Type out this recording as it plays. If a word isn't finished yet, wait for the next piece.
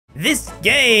This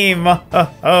game,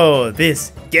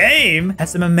 this game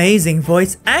has some amazing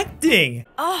voice acting.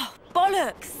 Oh,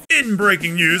 bollocks. In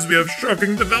breaking news, we have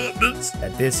shocking developments.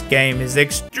 That this game is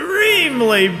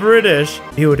extremely British.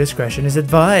 Viewer discretion is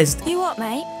advised. You what,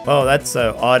 mate? Oh, that's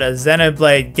so odd. A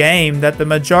Xenoblade game that the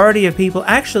majority of people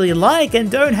actually like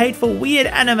and don't hate for weird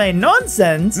anime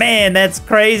nonsense. Man, that's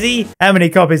crazy. How many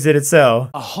copies did it sell?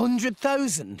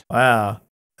 100,000. Wow.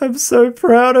 I'm so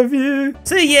proud of you.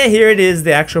 So yeah, here it is,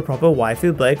 the actual proper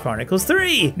Waifu Blade Chronicles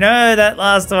 3. No, that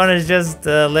last one is just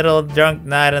a little drunk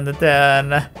night in the town.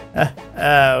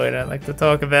 We don't like to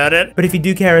talk about it. But if you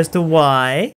do care as to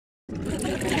why...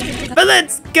 But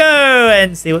let's go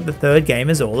and see what the third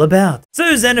game is all about.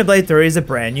 So Xenoblade 3 is a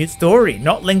brand new story,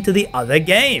 not linked to the other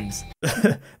games.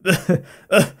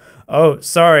 Oh,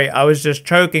 sorry, I was just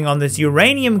choking on this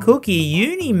uranium cookie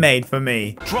Uni made for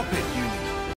me. Drop it, Uni.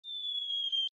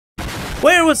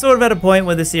 Where it was sort of at a point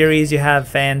where the series you have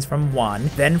fans from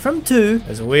 1, then from 2,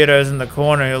 there's weirdos in the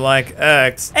corner who like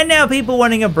X, and now people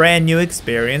wanting a brand new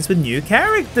experience with new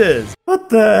characters. What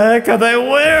the heck are they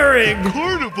wearing?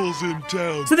 Carnival's in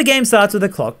town. So the game starts with a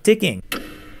clock ticking.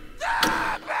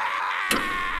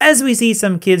 As we see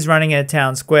some kids running in a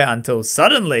town square until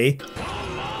suddenly...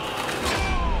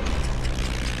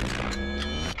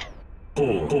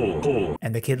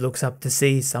 And the kid looks up to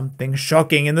see something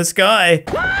shocking in the sky.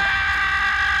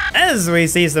 As we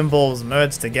see some balls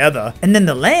merge together, and then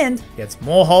the land gets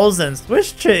more holes than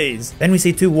Swiss cheese. Then we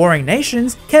see two warring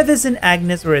nations, Kevis and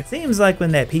Agnes, where it seems like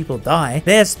when their people die,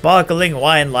 their sparkling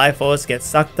wine life force gets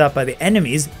sucked up by the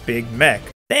enemy's big mech.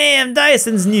 Damn,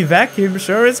 Dyson's new vacuum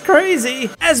sure is crazy.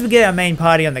 As we get our main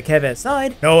party on the Kevis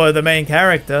side, Noah, the main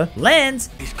character, lands,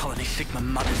 These colony Sigma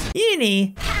mothers.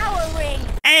 Uni, Powering.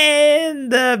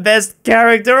 and the best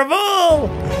character of all!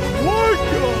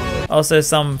 Also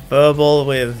some furball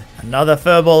with another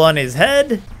furball on his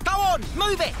head. Go on,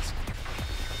 move it.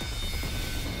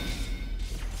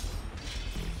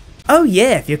 Oh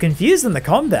yeah, if you're confused in the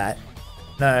combat.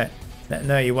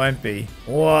 No, you won't be.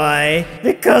 Why?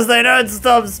 Because they don't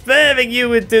stop spamming you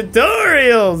with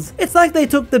tutorials! It's like they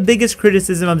took the biggest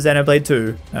criticism of Xenoblade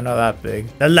 2, no, not that big,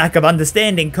 the lack of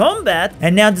understanding combat,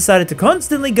 and now decided to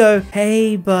constantly go,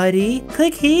 hey buddy,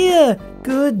 click here.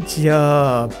 Good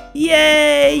job.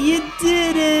 Yay, you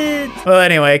did it! Well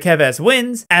anyway, Keves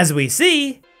wins, as we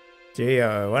see. Gee,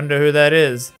 I wonder who that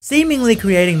is. Seemingly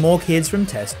creating more kids from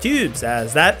test tubes,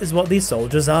 as that is what these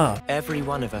soldiers are. Every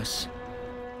one of us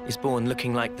is born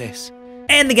looking like this.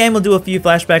 And the game will do a few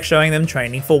flashbacks showing them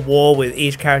training for war, with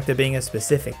each character being a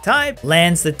specific type.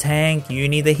 Lance the tank,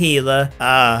 Uni the healer,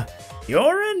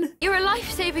 Yorin? You're a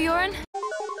lifesaver, Yorin.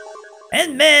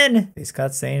 And man, these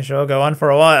cutscenes sure go on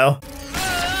for a while.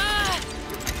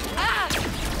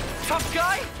 Tough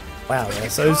guy? Wow, they're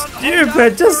so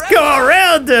stupid, just go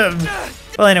around him!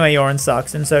 Well anyway, Yorin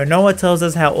sucks, and so Noah tells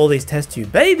us how all these test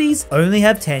tube babies only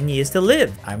have 10 years to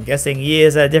live. I'm guessing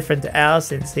years are different to ours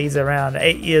since he's around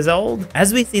 8 years old.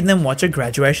 As we see them watch a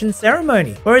graduation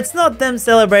ceremony, where it's not them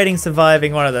celebrating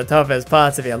surviving one of the toughest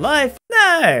parts of your life,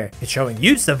 no! It's showing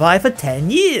you survive for 10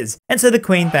 years. And so the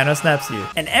Queen Thanos snaps you,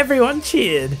 and everyone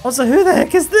cheered. Also, who the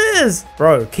heck is this?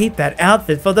 Bro, keep that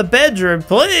outfit for the bedroom,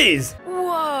 please!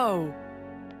 Whoa!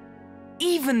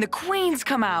 Even the queens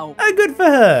come out. Oh, good for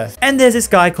her. And there's this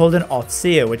guy called an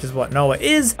Offseer, which is what Noah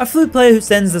is, a flute player who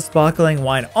sends the sparkling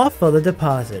wine off for the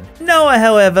departed. Noah,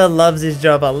 however, loves his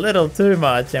job a little too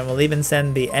much and will even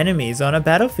send the enemies on a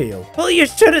battlefield. Well, you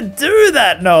shouldn't do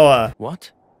that, Noah. What?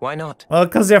 Why not? Well,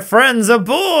 because your friends are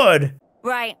bored.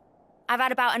 Right. I've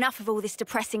had about enough of all this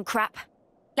depressing crap.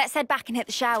 Let's head back and hit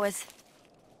the showers.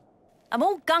 I'm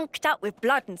all gunked up with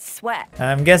blood and sweat.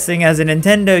 I'm guessing as a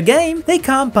Nintendo game, they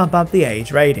can't bump up the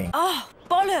age rating. Oh,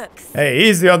 bollocks. Hey,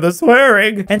 easy on the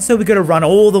swearing. And so we gotta run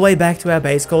all the way back to our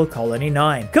base called Colony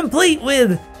 9, complete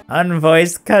with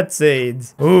unvoiced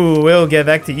cutscenes. Ooh, we'll get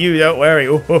back to you, don't worry.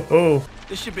 Ooh.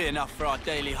 This should be enough for our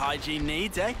daily hygiene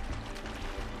needs, eh?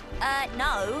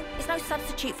 No. It's no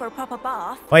substitute for a proper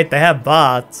bath. Wait, they have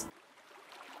baths.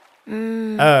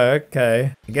 Oh,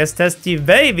 okay. I guess test tube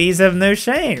babies have no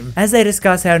shame. As they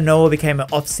discuss how Noah became an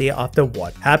Offseer after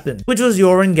what happened, which was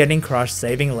Yorin getting crushed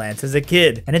saving Lance as a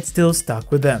kid, and it still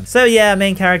stuck with them. So yeah,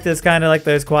 main characters kind of like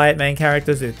those quiet main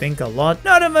characters who think a lot,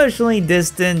 not emotionally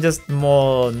distant, just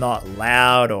more not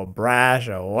loud or brash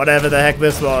or whatever the heck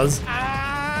this was.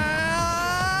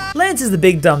 Lance is the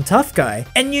big dumb tough guy,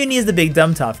 and Uni is the big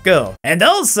dumb tough girl. And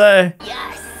also...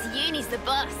 Yes, Uni's the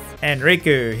boss. And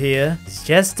Riku here is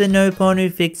just a Nopon who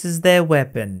fixes their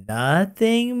weapon,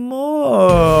 nothing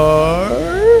more.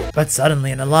 But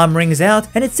suddenly an alarm rings out,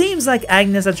 and it seems like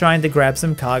Agnes are trying to grab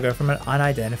some cargo from an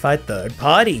unidentified third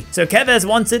party. So Kevez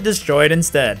wants it destroyed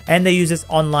instead, and they use this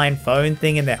online phone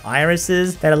thing in their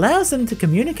irises that allows them to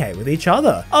communicate with each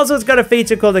other. Also, it's got a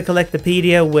feature called the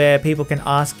Collectopedia where people can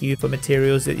ask you for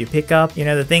materials that you pick up, you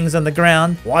know, the things on the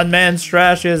ground. One man's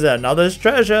trash is another's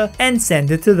treasure, and send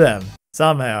it to them.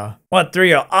 Somehow. What, through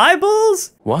your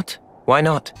eyeballs? What? Why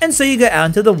not? And so you go out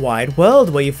into the wide world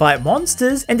where you fight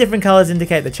monsters and different colors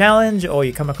indicate the challenge, or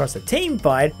you come across a team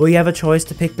fight where you have a choice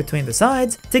to pick between the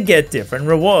sides to get different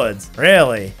rewards.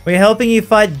 Really? We're helping you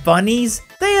fight bunnies?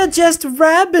 They are just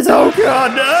rabbits. Oh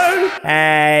god, no!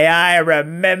 Hey, I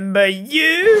remember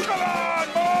you! Come on,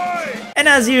 boy! And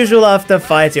as usual after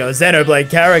fights, your Xenoblade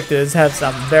characters have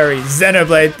some very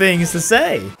Xenoblade things to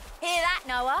say. Hear that,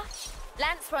 Noah?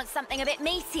 Lance wants something a bit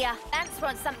meatier. Lance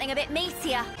wants something a bit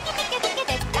meatier.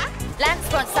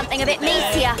 Lance wants something a bit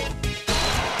meatier.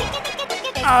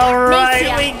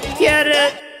 Alright, we get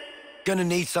it! Gonna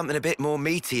need something a bit more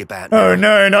meaty about Oh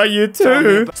no, not you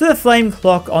too! So the flame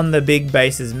clock on the big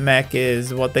base's mech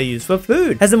is what they use for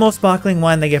food. As the more sparkling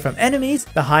wine they get from enemies,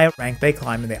 the higher rank they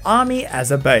climb in their army as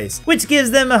a base, which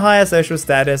gives them a higher social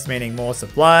status, meaning more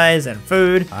supplies and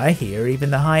food. I hear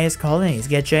even the highest colonies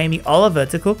get Jamie Oliver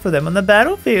to cook for them on the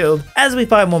battlefield. As we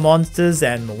fight more monsters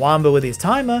and Mwamba with his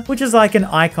timer, which is like an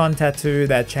icon tattoo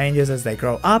that changes as they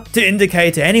grow up to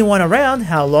indicate to anyone around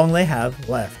how long they have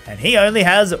left. And he only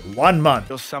has 1 month.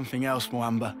 You're something else,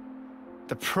 Mwamba.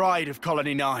 The pride of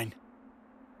Colony 9.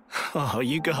 Oh,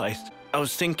 you guys. I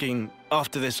was thinking,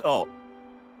 after this op,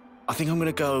 I think I'm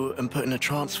gonna go and put in a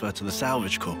transfer to the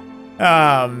salvage corps.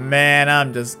 Oh man,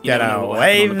 I'm just You don't know gonna what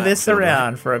happened on wave the this battlefield,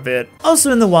 around for a bit.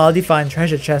 Also in the wild you find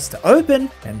treasure chests to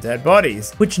open and dead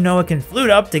bodies, which Noah can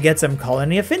flute up to get some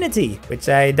colony affinity, which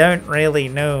I don't really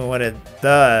know what it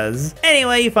does.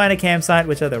 Anyway, you find a campsite,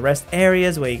 which are the rest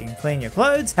areas where you can clean your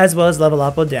clothes, as well as level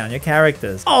up or down your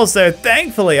characters. Also,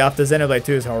 thankfully, after Xenoblade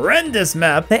 2's horrendous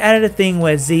map, they added a thing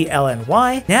where Z, L, and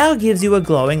Y now gives you a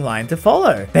glowing line to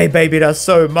follow. They babied us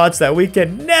so much that we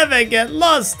can never get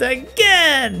lost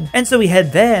again! And so we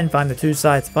head there and find the two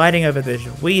sides fighting over this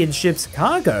weird ship's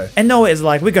cargo. And Noah is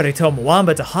like, we gotta tell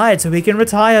Mwamba to hide so he can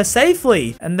retire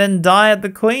safely, and then die at the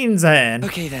Queen's hand.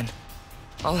 Okay then,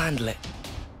 I'll handle it.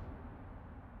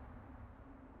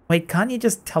 Wait, can't you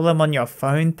just tell him on your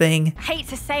phone thing? Hate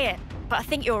to say it, but I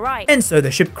think you're right. And so the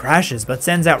ship crashes but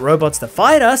sends out robots to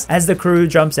fight us as the crew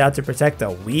jumps out to protect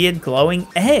a weird glowing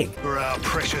egg. For our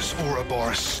precious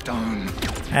Ouroboros stone.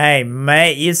 Hey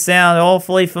mate, you sound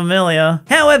awfully familiar.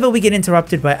 However, we get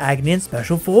interrupted by Agni and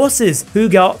Special Forces, who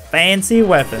got fancy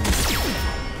weapons.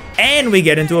 And we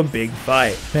get into a big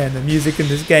fight. Man, the music in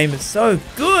this game is so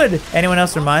good. Anyone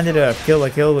else reminded of Kill la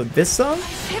Kill with this song?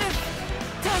 Should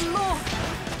have done more.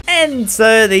 And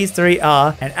so these three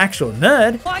are an actual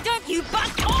nerd, Why don't you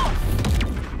back off?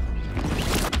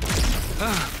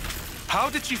 How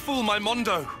did she fool my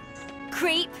Mondo?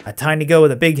 Creep. a tiny girl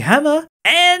with a big hammer,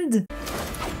 and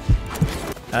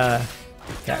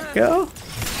cat girl.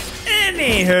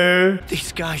 Anywho,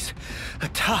 These guys are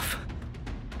tough.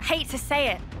 Hate to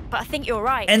say it, but I think you're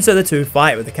right. and so the two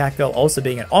fight, with the cat girl also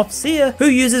being an off-seer who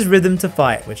uses rhythm to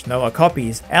fight, which Noah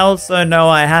copies. Also, Noah,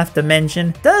 I have to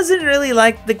mention, doesn't really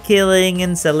like the killing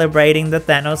and celebrating the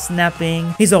Thanos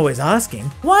snapping. He's always asking,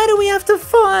 why do we have to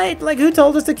fight? Like, who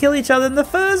told us to kill each other in the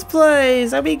first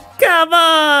place? I mean, come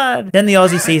on! Then the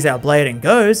Aussie sees our blade and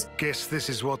goes, Guess this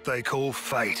is what they call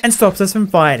fate. and stops us from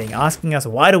fighting, asking us,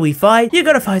 why do we fight? You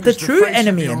gotta fight the true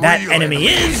enemy, and that enemy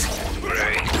is...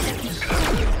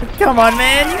 Come on,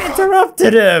 man, you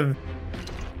interrupted him!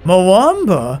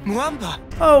 Mwamba? Mwamba!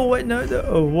 Oh, wait, no,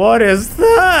 what is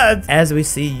that? As we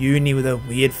see Uni with a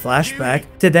weird flashback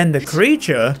to then the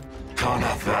creature. Can't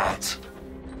have that.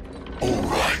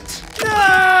 Alright.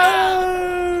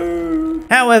 No!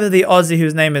 However, the Aussie,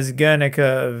 whose name is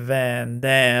Guernica Van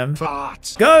Dam,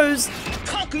 Farts. goes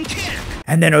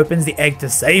and then opens the egg to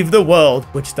save the world,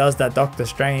 which does that Doctor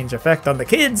Strange effect on the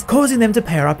kids, causing them to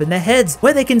pair up in their heads,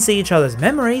 where they can see each other's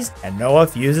memories, and Noah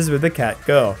fuses with the cat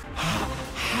girl.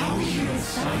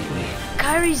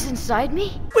 Kyrie's inside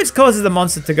me? Which causes the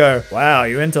monster to go, wow,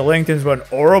 you interlinked into an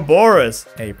Ouroboros.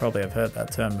 Yeah, you probably have heard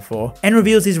that term before. And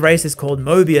reveals his race is called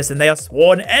Mobius and they are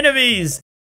sworn enemies.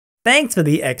 Thanks for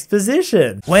the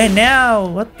exposition. We're now,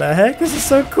 what the heck, this is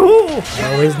so cool.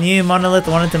 I always knew Monolith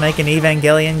wanted to make an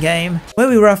Evangelion game, where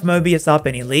we rough Mobius up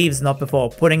and he leaves not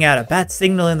before putting out a bat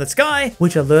signal in the sky,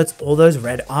 which alerts all those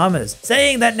red armors,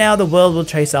 saying that now the world will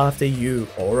chase after you,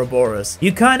 Ouroboros.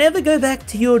 You can't ever go back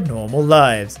to your normal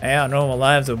lives. Our normal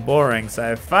lives are boring,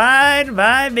 so fine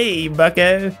by me,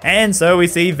 bucko. And so we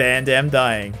see Van Damme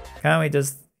dying. Can't we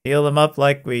just heal them up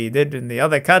like we did in the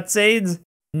other cutscenes?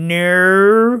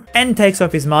 No. And takes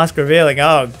off his mask, revealing,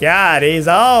 oh god, he's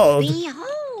old. Behold,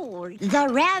 the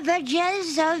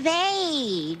ravages of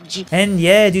age. And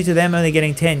yeah, due to them only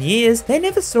getting 10 years, they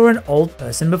never saw an old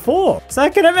person before. So I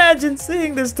can imagine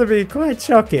seeing this to be quite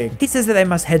shocking. He says that they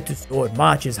must head to Sword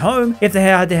March's home if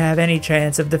they are to have any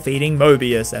chance of defeating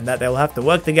Mobius, and that they'll have to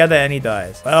work together and he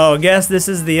dies. Well, I guess this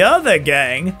is the other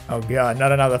gang. Oh god,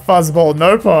 not another fuzzball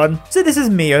Nopon. So this is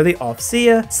Mio the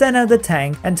Offseer, Senna the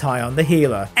Tank, and Tyon the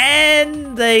Healer.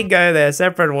 And they go their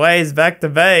separate ways back to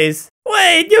base.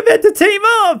 Wait, you're meant to team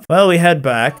up! Well, we head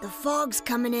back. The fog's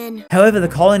coming in. However, the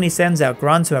colony sends out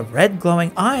grunts who have red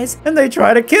glowing eyes and they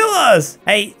try to kill us!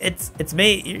 Hey, it's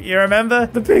me, you remember?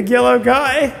 The big yellow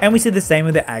guy? And we see the same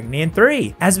with the Agnian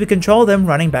 3, as we control them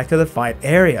running back to the fight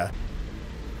area.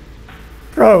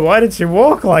 Bro, why did you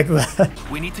walk like that?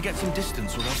 We need to get some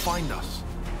distance or they'll find us.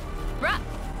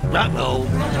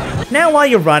 Now while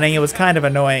you're running, it was kind of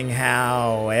annoying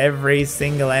how every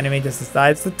single enemy just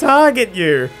decides to target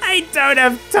you. I don't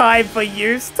have time for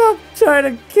you. Stop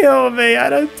trying to kill me.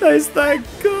 I don't taste that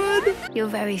good. You're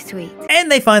very sweet.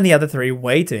 And they find the other three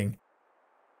waiting.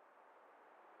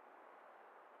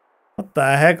 What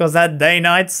the heck was that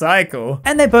day-night cycle?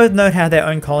 And they both note how their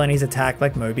own colonies attack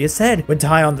like Mobius said, with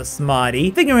Tyon the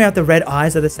smarty figuring out the red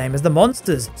eyes are the same as the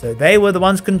monsters, so they were the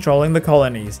ones controlling the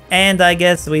colonies. And I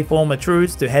guess we form a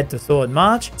truce to head to Sword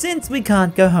March since we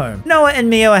can't go home. Noah and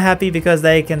Mio are happy because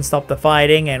they can stop the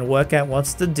fighting and work out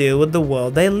what's to do with the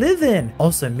world they live in.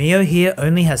 Also, Mio here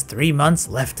only has 3 months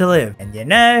left to live, and you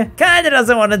know, kinda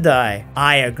doesn't want to die.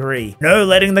 I agree. No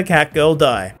letting the cat girl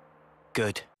die.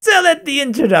 Good. So let the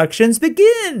introductions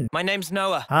begin! My name's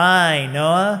Noah. Hi,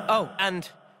 Noah. Oh, and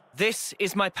this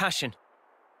is my passion.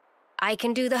 I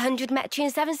can do the 100 metri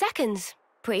in 7 seconds.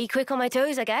 Pretty quick on my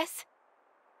toes, I guess.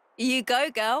 You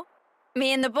go, girl.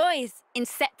 Me and the boys,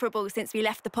 inseparable since we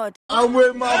left the pod. I'm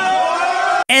with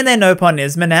my And their Nopon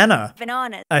is Manana,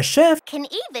 Bananas. a chef. Can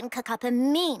even cook up a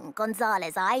mean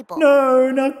Gonzalez eyeball. No,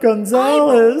 not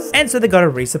Gonzalez. And so they gotta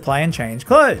resupply and change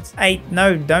clothes. Hey,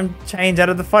 no, don't change out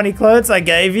of the funny clothes I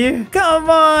gave you. Come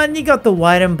on, you got the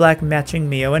white and black matching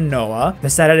Mio and Noah, the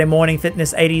Saturday morning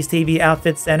fitness 80s TV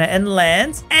outfit Senna and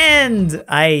Lance, and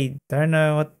I don't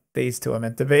know what these two are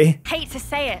meant to be. Hate to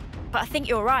say it, but I think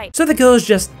you're right. So the girls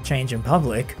just change in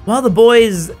public, while the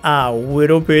boys are a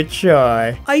little bit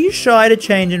shy. Are you shy to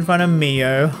change in front of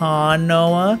Mio, huh,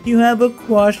 Noah? You have a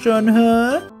crush on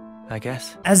her? I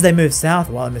guess. As they move south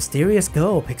while a mysterious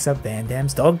girl picks up Van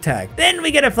Damme's dog tag. Then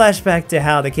we get a flashback to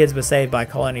how the kids were saved by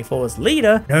Colony 4's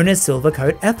leader, known as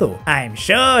Silvercoat Ethel. I'm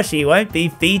sure she won't be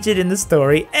featured in the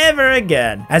story ever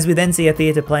again. As we then see a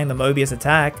theater playing the Mobius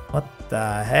attack. What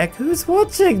the heck? Who's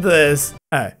watching this?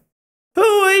 Oh. Who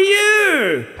are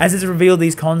you? As it's revealed,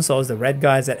 these consoles, the red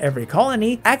guys at every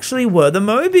colony, actually were the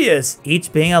Mobius,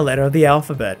 each being a letter of the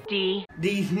alphabet. D.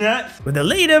 These nuts. With the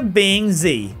leader being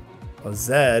Z. Or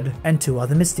Zed, and 2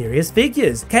 other mysterious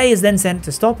figures. K is then sent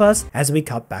to stop us as we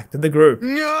cut back to the group.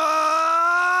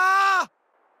 Ah!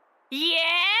 Yeah!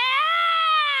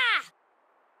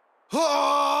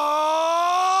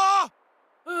 Ah!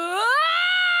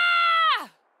 Ah!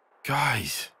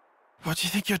 Guys, what do you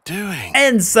think you're doing?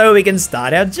 And so we can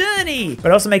start our journey.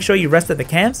 But also make sure you rest at the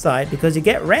campsite because you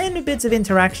get random bits of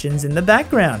interactions in the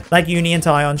background, like Uni and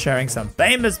Tyon sharing some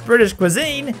famous British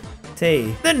cuisine.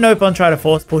 Then Nopon try to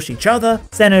force push each other.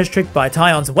 Senna is tricked by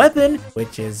Tyon's weapon,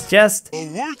 which is just A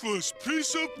worthless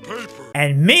piece of paper.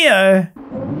 and Mio.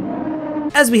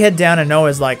 As we head down and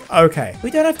Noah's like, okay, we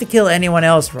don't have to kill anyone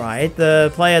else, right?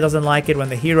 The player doesn't like it when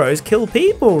the heroes kill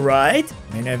people, right?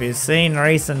 I mean, have you seen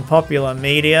recent popular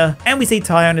media? And we see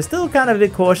Tyon is still kind of a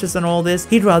bit cautious on all this.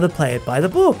 He'd rather play it by the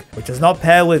book, which does not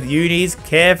pair with Uni's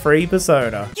carefree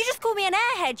persona. You just call me an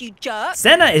airhead, you jerk.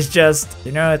 Senna is just,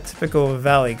 you know, a typical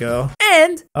valley girl.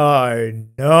 And, oh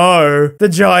no, the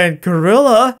giant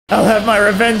gorilla. I'll have my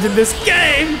revenge in this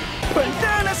game.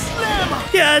 Banana slammer!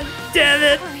 God damn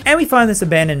it. And we find this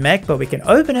abandoned mech, but we can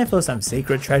open it for some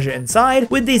secret treasure inside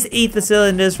with these ether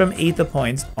cylinders from ether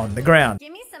points on the ground.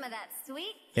 Give me some of that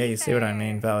sweet Yeah, you see what I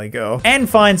mean, Valley Girl. And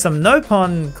find some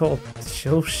Nopon called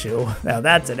Shil. Now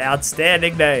that's an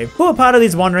outstanding name. Who are part of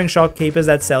these wandering shopkeepers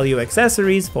that sell you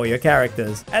accessories for your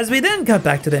characters. As we then cut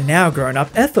back to the now grown up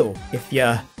Ethel, if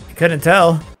you couldn't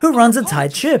tell, who runs a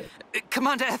tight ship.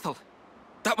 Commander Ethel,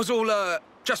 that was all,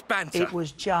 just banter. It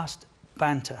was just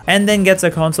banter. And then gets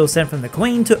a consul sent from the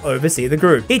Queen to oversee the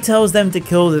group. He tells them to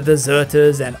kill the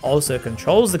deserters and also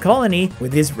controls the colony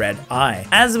with his red eye.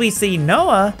 As we see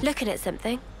Noah Looking at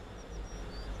something.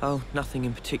 Oh, nothing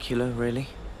in particular, really.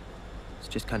 It's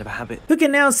just kind of a habit. who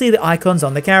can now see the icons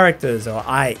on the characters, or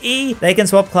i.e. they can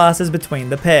swap classes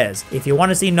between the pairs. If you want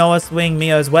to see Noah swing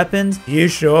Mio's weapons, you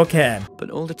sure can.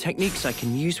 But all the techniques I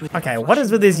can use with... Okay, what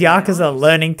is with this Yakuza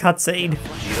learning cutscene?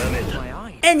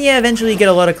 And yeah, eventually you get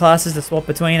a lot of classes to swap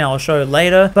between, I'll show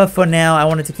later, but for now I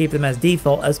wanted to keep them as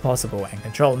default as possible and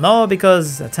control Noah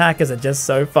because attackers are just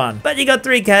so fun. But you got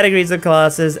 3 categories of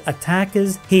classes: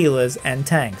 attackers, healers, and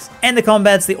tanks. And the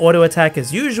combat's the auto attack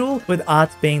as usual, with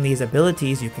arts being these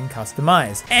abilities you can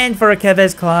customize. And for a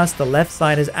Kevez class, the left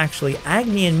side is actually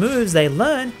Agnian moves they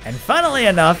learn, and funnily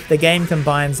enough, the game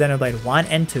combines Xenoblade 1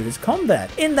 and 2's combat.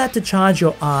 In that to charge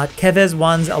your art, Kevez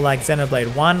 1s are like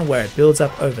Xenoblade 1 where it builds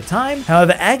up over time,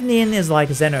 however Agnian is like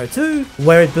Xeno 2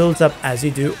 where it builds up as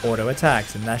you do auto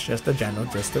attacks, and that's just the general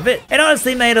gist of it. It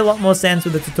honestly made a lot more sense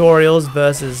with the tutorials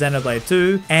versus Xenoblade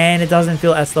 2, and it doesn't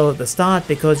feel as slow at the start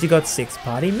because you got 6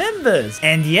 party members.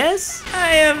 And yes, I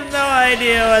have no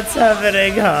idea what's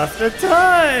happening half the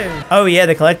time. Oh yeah,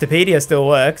 the Collectopedia still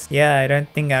works. Yeah, I don't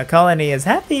think our colony is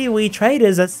happy we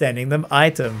traders are sending them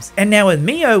items. And now with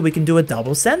Mio we can do a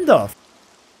double send-off.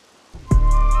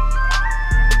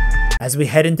 As we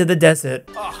head into the desert.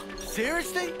 Oh,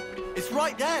 seriously? It's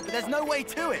right there, but there's no way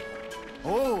to it.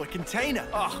 Oh, a container.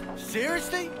 Oh,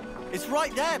 seriously? It's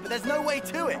right there, but there's no way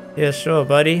to it. Yeah, sure,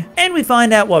 buddy. And we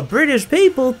find out what British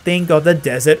people think of the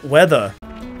desert weather.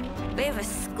 Bit of a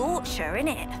scorcher,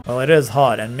 innit? Well, it is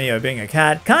hot, and Mio being a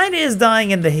cat kinda is dying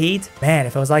in the heat. Man,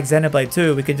 if it was like Xenoblade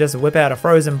 2, we could just whip out a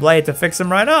frozen blade to fix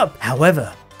him right up.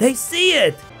 However, they see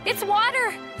it. It's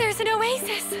water! There's an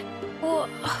oasis!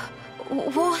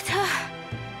 Water?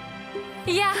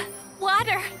 Yeah,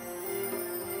 water!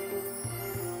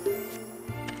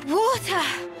 Water!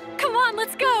 Come on,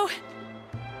 let's go!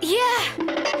 Yeah!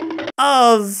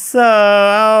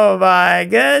 Oh my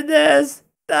goodness,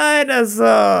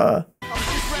 dinosaur!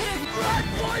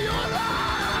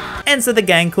 And so the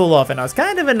gang cool off, and I was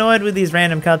kind of annoyed with these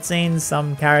random cutscenes.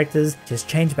 Some characters just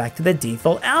change back to their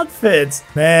default outfits.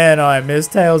 Man, I miss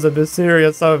Tales of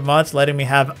Berseria so much, letting me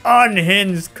have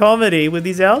unhinged comedy with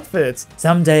these outfits.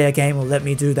 Someday a game will let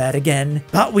me do that again.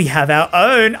 But we have our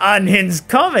own unhinged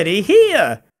comedy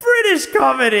here. British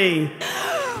comedy!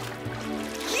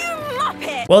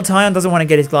 Well, Tyon doesn't want to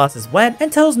get his glasses wet and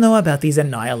tells Noah about these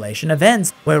annihilation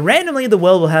events, where randomly the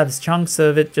world will have chunks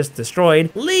of it just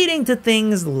destroyed, leading to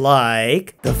things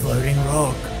like the floating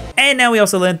rock. And now we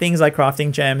also learn things like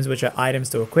crafting gems, which are items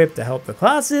to equip to help the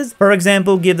classes. For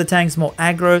example, give the tanks more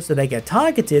aggro so they get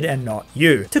targeted and not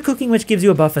you. To cooking, which gives you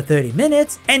a buff for 30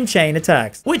 minutes. And chain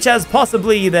attacks, which has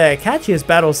possibly the catchiest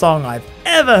battle song I've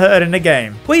ever heard in a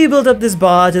game. Where you build up this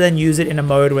bar to then use it in a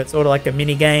mode where it's sort of like a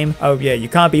mini game. Oh yeah, you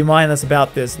can't be mindless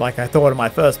about this like I thought in my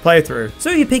first playthrough.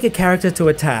 So you pick a character to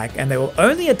attack, and they will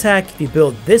only attack if you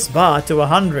build this bar to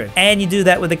 100. And you do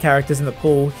that with the characters in the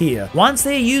pool here. Once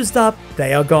they're used up,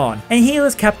 they are gone. And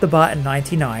healers cap the bar at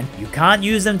 99. You can't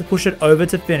use them to push it over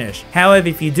to finish. However,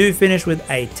 if you do finish with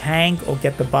a tank or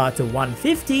get the bar to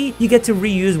 150, you get to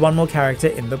reuse one more character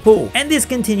in the pool. And this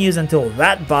continues until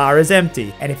that bar is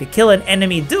empty. And if you kill an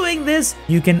enemy doing this,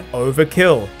 you can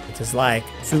overkill, which is like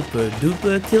super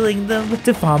duper killing them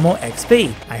to farm more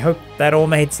XP. I hope that all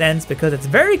made sense because it's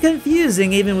very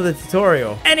confusing even with a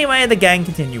tutorial. Anyway, the gang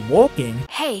continue walking.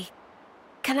 Hey,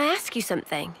 can I ask you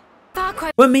something?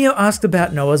 When Mio asked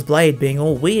about Noah's blade being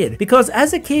all weird, because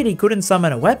as a kid he couldn't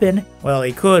summon a weapon. Well,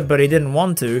 he could, but he didn't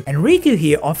want to. And Riku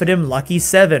here offered him Lucky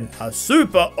 7, a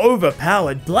super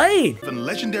overpowered blade. And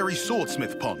legendary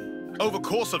swordsmith pon, over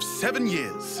course of 7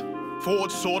 years.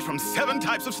 Forged sword from 7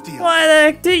 types of steel. Why the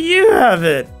heck do you have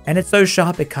it? And it's so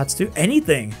sharp it cuts through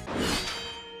anything.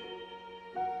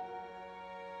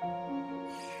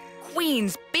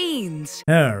 Queen's beans.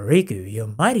 Oh, Riku,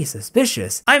 you're mighty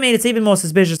suspicious. I mean, it's even more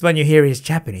suspicious when you hear his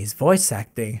Japanese voice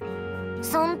acting.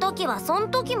 There's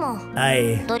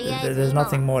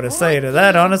nothing more to say to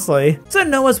that, honestly. So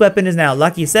Noah's weapon is now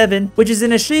Lucky 7, which is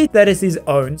in a sheath that is his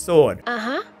own sword.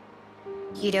 Uh-huh.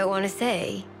 You don't want to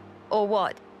say? Or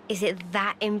what? Is it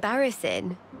that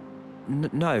embarrassing?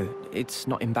 No, it's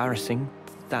not embarrassing.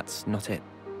 That's not it.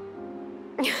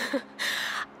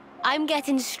 I'm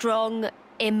getting strong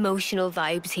emotional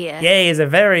vibes here. Yeah, he's a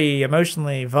very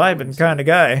emotionally vibrant kind of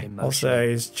guy. Also,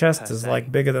 his chest is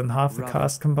like bigger than half the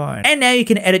cast combined. And now you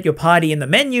can edit your party in the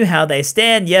menu, how they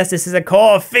stand. Yes, this is a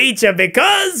core feature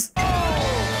because...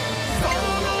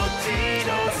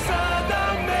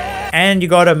 And you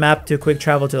got a map to quick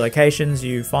travel to locations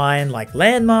you find, like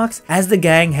landmarks, as the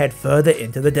gang head further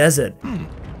into the desert.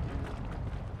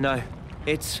 No,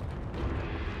 it's...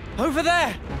 over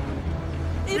there!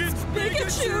 It's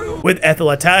Pikachu! With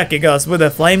Ethel attacking us with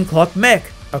a flame clock mech.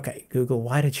 Okay, Google,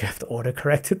 why did you have to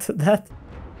autocorrect it to that?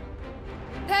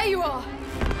 There you are!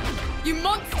 You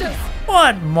monsters!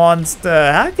 What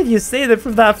monster? How could you see them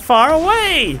from that far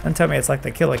away? Don't tell me it's like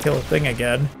the kill thing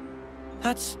again.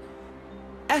 That's...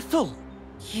 Ethel!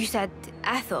 You said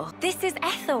Ethel. This is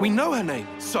Ethel. We know her name,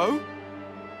 so?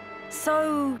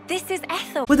 So, this is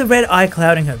Ethel. With a red eye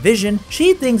clouding her vision,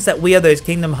 she thinks that we are those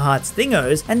Kingdom Hearts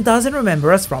thingos and doesn't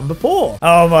remember us from before.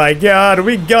 Oh my god,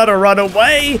 we gotta run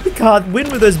away! We can't win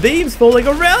with those beams falling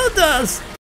around us!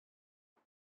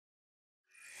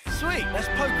 Sweet, let's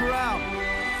poke around.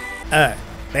 Oh,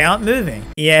 they aren't moving.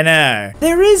 Yeah, no.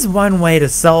 There is one way to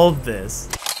solve this.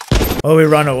 Or we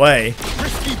run away.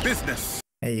 Risky business.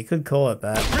 Yeah, you could call it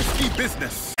that. Risky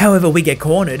business. However, we get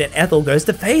cornered and Ethel goes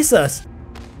to face us.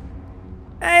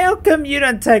 Hey, how come you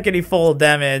don't take any fall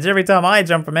damage? Every time I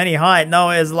jump from any height,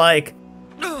 Noah is like...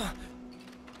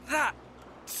 That...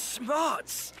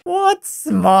 smarts. What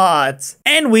smart?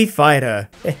 And we fight her.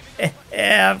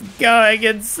 I'm going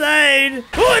insane.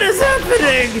 What is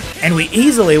happening? And we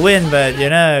easily win, but you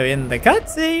know, in the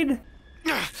cutscene...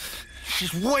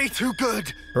 She's way too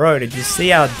good. Bro, did you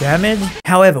see our damage?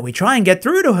 However, we try and get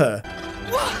through to her.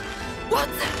 What?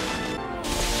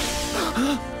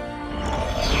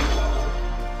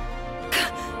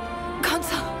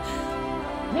 Console.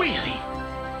 Really?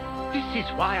 This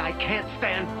is why I can't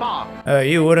stand fog. Oh,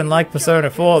 you wouldn't like Persona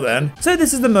 4 then. So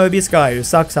this is the Mobius guy who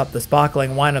sucks up the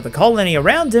sparkling wine of the colony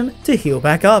around him to heal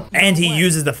back up. And he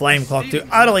uses the flame clock to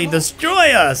utterly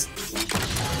destroy us.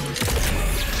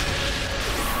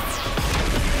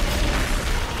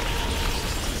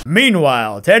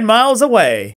 Meanwhile, 10 miles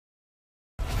away.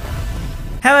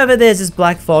 However, there's this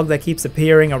black fog that keeps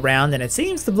appearing around and it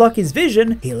seems to block his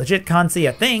vision. He legit can't see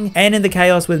a thing. And in the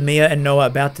chaos with Mia and Noah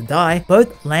about to die,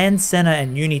 both Land, Senna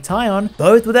and Uni-Tion,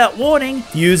 both without warning,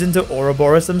 fuse into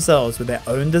Ouroboros themselves with their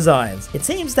own designs. It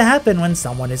seems to happen when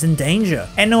someone is in danger.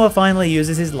 And Noah finally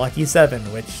uses his Lucky 7,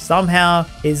 which somehow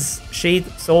his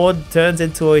sheath sword turns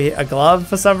into a glove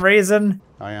for some reason.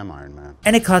 I am Iron Man.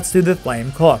 And it cuts through the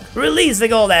flame clock,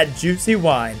 releasing all that juicy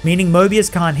wine, meaning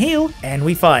Mobius can't heal, and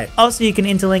we fight. Also, you can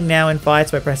interlink now in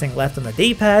fights by pressing left on the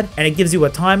D-pad, and it gives you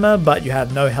a timer, but you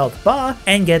have no health bar,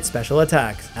 and get special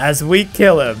attacks, as we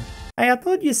kill him. Hey, I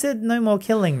thought you said no more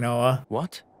killing, Noah.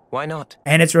 What? Why not?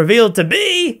 And it's revealed to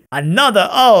be another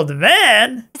old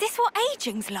man! Is this what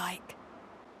aging's like?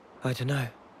 I don't know.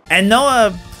 And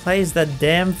Noah plays that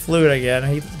damn flute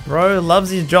again. Bro loves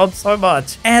his job so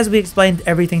much. As we explained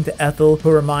everything to Ethel, who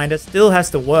reminder still has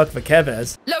to work for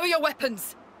Kevez. Lower your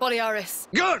weapons, Boliaris.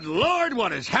 Good lord,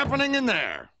 what is happening in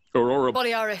there? Aurora.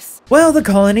 Boliaris. Well, the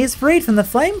colony is freed from the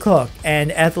flame clock,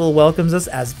 and Ethel welcomes us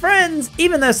as friends,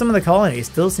 even though some of the colonies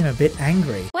still seem a bit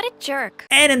angry. What a jerk.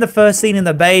 And in the first scene in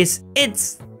the base,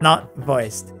 it's not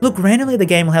voiced. Look, randomly the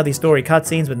game will have these story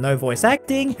cutscenes with no voice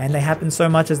acting, and they happen so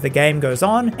much as the game goes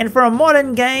on, and for a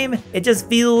modern game, it just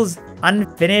feels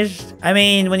unfinished. I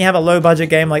mean, when you have a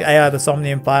low-budget game like AI The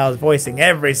Somnium Files voicing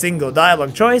every single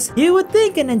dialogue choice, you would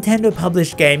think a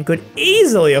Nintendo-published game could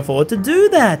easily afford to do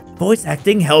that. Voice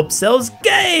acting helps sells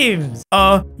games!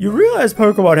 You realize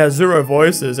Pokemon has 0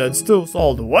 voices and still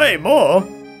sold way more?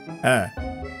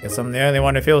 Guess I'm the only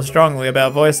one who feels strongly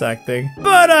about voice acting.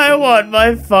 But I want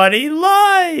my funny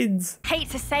lines! Hate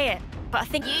to say it, but I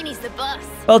think Uni's the boss.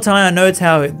 Well, Taya notes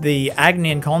how the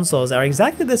Agnian consoles are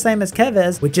exactly the same as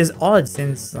Kevez, which is odd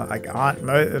since, like, aren't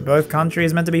both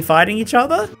countries meant to be fighting each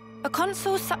other? A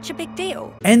console's such a big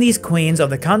deal. And these queens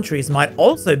of the countries might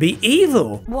also be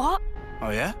evil. What? Oh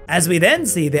yeah? As we then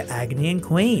see the Agnian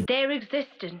queen. Their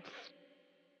existence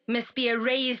must be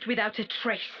erased without a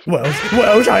trace.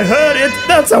 Welsh, I heard it!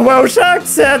 That's a Welsh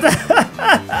accent!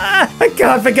 I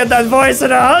can't forget that voice in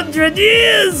 100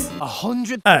 years!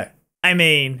 100? Oh, I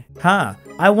mean,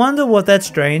 I wonder what that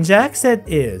strange accent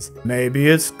is. Maybe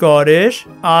it's Scottish,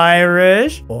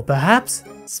 Irish, or perhaps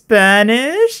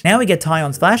Spanish? Now we get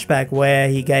Tyon's flashback where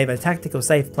he gave a tactical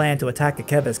safe plan to attack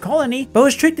Akeba's colony, but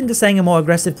was tricked into saying a more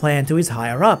aggressive plan to his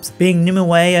higher-ups, being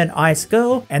Nimue, an ice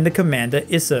girl, and the commander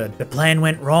Iserd. The plan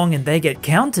went wrong and they get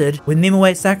countered, with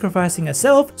Nimue sacrificing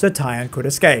herself so Tyon could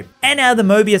escape. And now the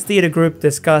Mobius Theater group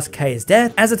discuss Kay's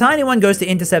death as the Tiny One goes to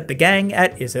intercept the gang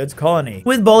at Iserd's colony,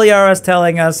 with Boliaris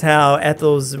telling us how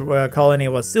Ethel's colony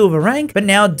was silver rank, but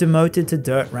now demoted to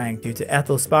dirt rank due to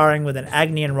Ethel sparring with an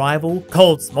Agnian rival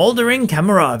called Smoldering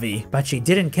Kamaravi. But she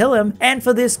didn't kill him, and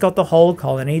for this got the whole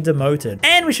colony demoted.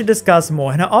 And we should discuss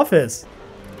more in her office.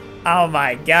 Oh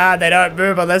my god, they don't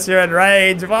move unless you're in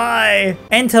range, why?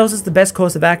 And tells us the best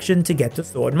course of action to get to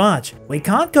Sword March. We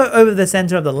can't go over the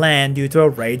center of the land due to a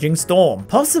raging storm,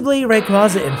 possibly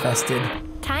Rayquaza infested.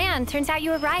 Tyon, turns out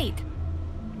you were right.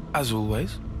 As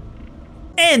always.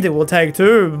 And it will take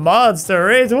 2 months to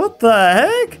reach. What the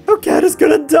heck? Our cat is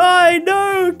gonna die.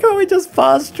 No, can't we just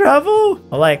fast travel?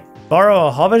 Or like borrow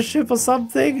a hover ship or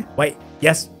something? Wait,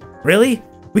 yes, really?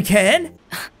 We can?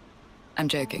 I'm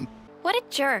joking. What a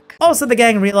jerk. Oh, so the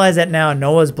gang realized that now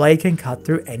Noah's blade can cut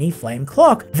through any flame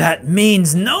clock. That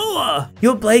means Noah!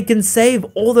 Your blade can save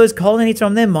all those colonies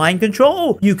from their mind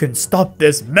control. You can stop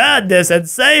this madness and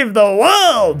save the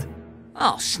world!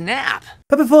 Oh, snap.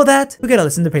 But before that, we gotta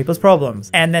listen to people's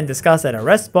problems, and then discuss at a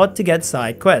rest spot to get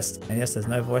side quests. And yes, there's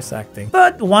no voice acting.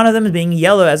 But one of them is being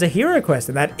yellow as a hero quest,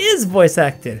 and that is voice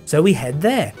acted. So we head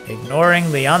there,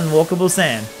 ignoring the unwalkable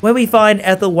sand, where we find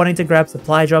Ethel wanting to grab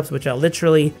supply drops which are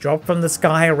literally dropped from the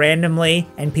sky randomly,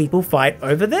 and people fight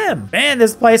over them. Man,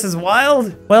 this place is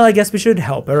wild. Well, I guess we should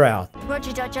help her out.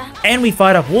 Roger, Dodger. And we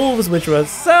fight off wolves, which was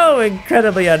so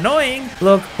incredibly annoying.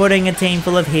 Look, putting a team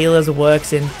full of healers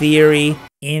works in theory.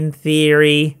 In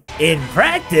theory. In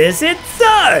practice, it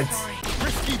sucks!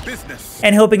 Risky business.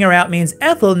 And helping her out means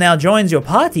Ethel now joins your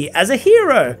party as a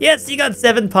hero. Yes, you got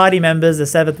 7 party members, the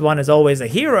 7th one is always a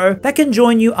hero, that can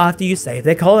join you after you save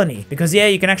their colony. Because yeah,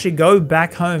 you can actually go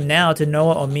back home now to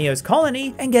Noah or Mio's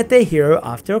colony and get their hero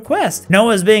after a quest.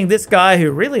 Noah's being this guy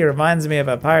who really reminds me of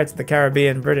a Pirates of the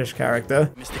Caribbean British character.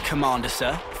 Mr. Commander,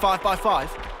 sir. 5 by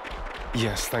 5.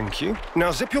 Yes, thank you. Now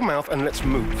zip your mouth and let's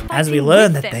move. As we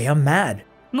learn that they are mad.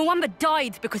 Mwamba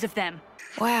died because of them.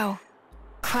 Wow.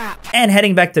 Crap. And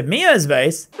heading back to Mio's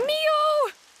base.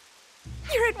 Mio!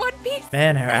 You're in one piece.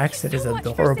 Man, her accent is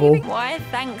adorable. Why,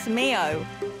 thanks, Mio.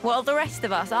 While the rest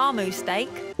of us are moose steak.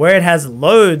 Where it has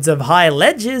loads of high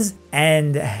ledges,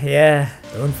 and yeah,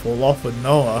 don't fall off with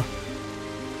Noah.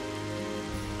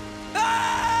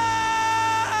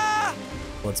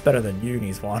 Well, it's better than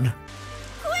Uni's one.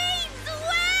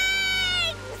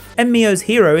 And Mio's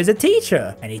hero is a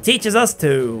teacher, and he teaches us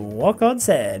to walk on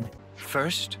sand.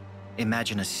 First,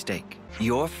 imagine a stake.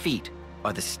 Your feet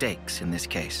are the stakes in this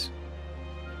case.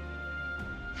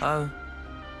 Oh,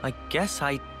 I guess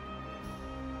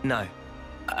No,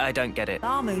 I don't get it.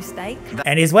 Armu steak.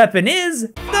 And his weapon is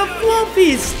the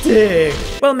floppy stick.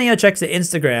 Well, Mio checks her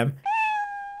Instagram.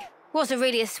 Was it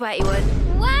really a sweaty one?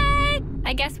 What?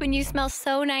 I guess when you smell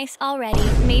so nice already,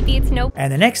 maybe it's no.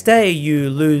 And the next day, you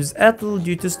lose Ethel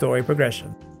due to story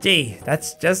progression. Gee,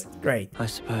 that's just great. I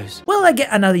suppose. Well, I get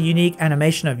another unique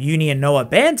animation of Uni and Noah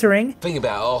bantering. The thing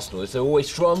about Arsenal is they always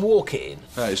try and walk it in.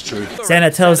 That is true.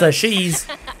 Santa tells her she's...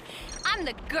 I'm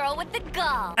the girl with the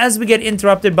gall. As we get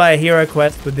interrupted by a hero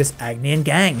quest with this Agnian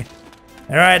gang.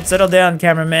 Alright, settle down,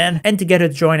 cameraman. And to get her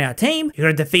to join our team, you're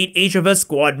gonna defeat each of her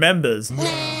squad members.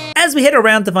 As we head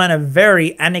around to find a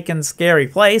very Anakin scary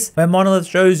place where Monolith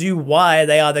shows you why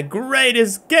they are the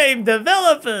greatest game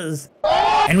developers.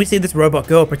 And we see this robot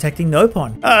girl protecting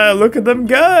Nopon. Oh, look at them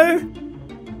go.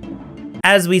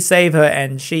 As we save her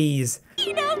and she's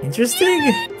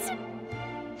interesting.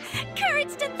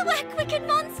 Courage to thwack wicked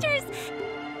monsters.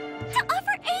 To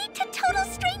offer aid to total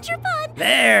stranger pod.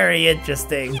 Very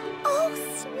interesting. Oh,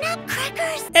 snap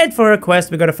crackers. And for a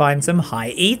quest, we gotta find some high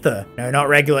ether. No, not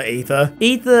regular ether.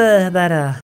 Ether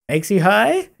that, makes you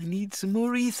high? I need some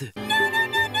more ether. No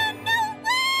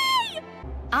way!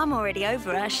 I'm already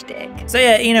over her shtick. So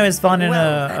yeah, Ino is fun in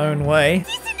her own way.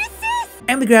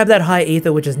 And we grab that high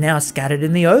ether, which is now scattered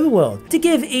in the overworld, to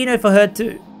give Ino for her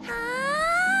to...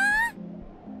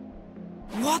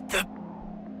 What the?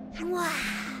 Wow.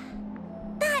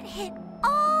 That hit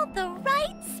all the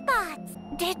right spots.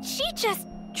 Did she just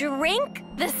drink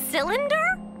the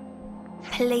cylinder?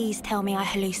 Please tell me I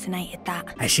hallucinated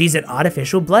that. As she's an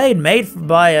artificial blade made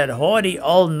by a haughty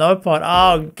old nopot.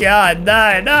 Oh god,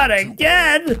 no, not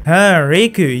again!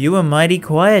 Riku, you were mighty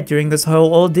quiet during this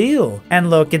whole ordeal.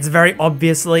 And look, it's very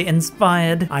obviously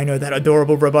inspired. I know that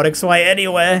adorable robotic sway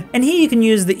anywhere. And here you can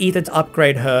use the ether to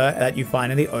upgrade her that you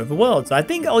find in the overworld. So I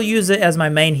think I'll use it as my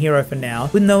main hero for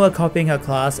now, with Noah copying her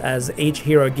class as each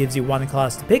hero gives you one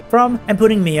class to pick from, and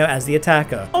putting Mio as the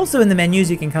attacker. Also in the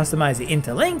menus you can customize the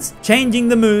interlinks, changing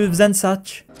the moves and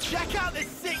such. Check out this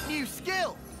sick new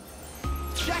skill!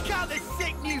 Check out this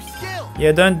sick new skill!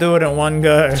 Yeah, don't do it in one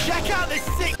go. Check out this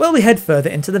sick— Well, we head further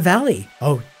into the valley.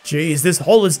 Oh geez, this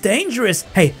hole is dangerous.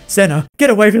 Hey, Senna, get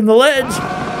away from the ledge!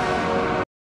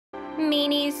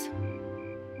 Meanies.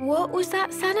 What was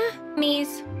that, Senna?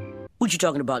 Mees. What you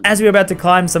talking about? As we were about to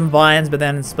climb some vines, but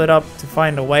then split up to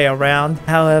find a way around.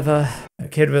 However, a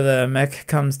kid with a mech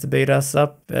comes to beat us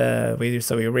up, so we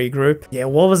regroup. Yeah,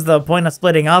 what was the point of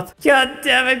splitting up? God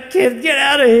damn it, kid, get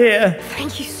out of here!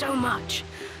 Thank you so much,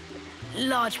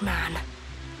 large man.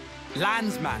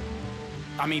 Landsman.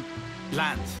 I mean,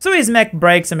 lands. So his mech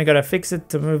breaks and we gotta fix it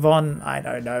to move on. I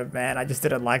don't know, man, I just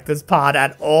didn't like this part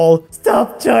at all.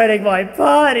 Stop joining my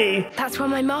party! That's what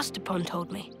my master pond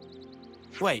told me.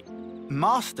 Wait,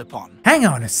 Master Pond? Hang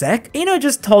on a sec. Ino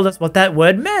just told us what that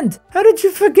word meant. How did you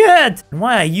forget? And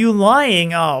why are you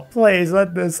lying? Oh, please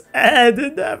let this end.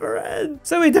 It never ends.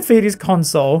 So we defeat his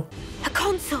console. A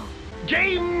console.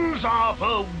 Games are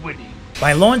for winning.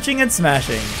 By launching and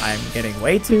smashing. I'm getting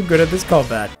way too good at this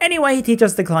combat. Anyway, he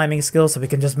teaches us the climbing skill so we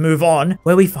can just move on,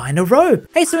 where we find a rope.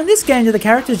 Hey, so in this game, do the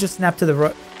characters just snap to the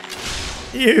rope?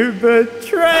 You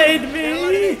betrayed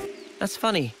me! That's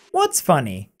funny. What's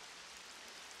funny?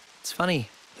 It's funny.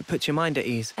 It puts your mind at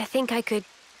ease. I think I could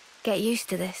get used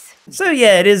to this. So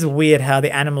yeah, it is weird how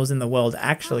the animals in the world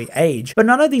actually age, but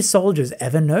none of these soldiers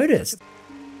ever noticed.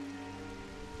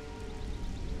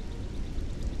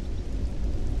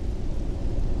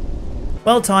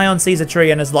 Well, Tyon sees a tree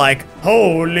and is like,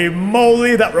 holy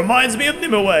moly, that reminds me of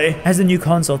Nimue! As the new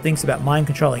console thinks about mind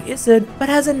controlling Isid, but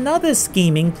has another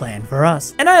scheming plan for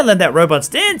us. And I learned that robots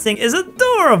dancing is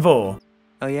adorable!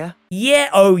 Oh yeah? Yeah,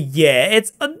 oh yeah,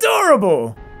 it's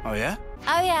adorable! Oh yeah?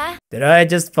 Oh yeah? Did I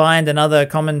just find another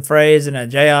common phrase in a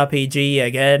JRPG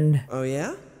again? Oh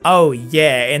yeah? Oh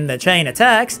yeah, in the chain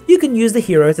attacks, you can use the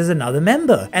heroes as another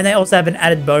member. And they also have an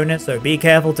added bonus, so be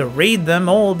careful to read them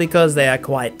all because they are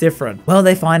quite different. Well,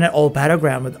 they find an old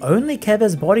battleground with only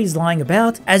Keva's bodies lying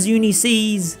about as Uni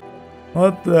sees...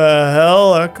 What the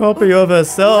hell? A copy of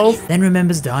herself? Then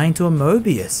remembers dying to a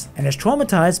Mobius and is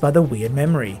traumatized by the weird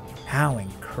memory. How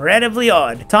incredibly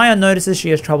odd. Tyon notices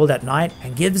she is troubled at night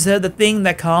and gives her the thing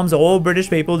that calms all British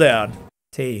people down.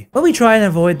 Tea. Well, we try and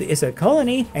avoid the Iso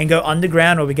colony and go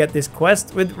underground where we get this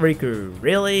quest with Riku,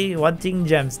 really wanting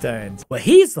gemstones. Where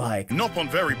he's like,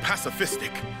 Nopon very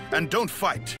pacifistic and don't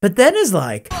fight. But then is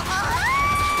like,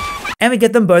 and we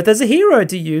get them both as a hero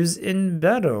to use in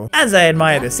battle. As I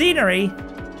admire the scenery.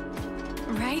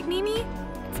 Right, Mimi?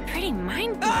 It's pretty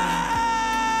mind-blowing.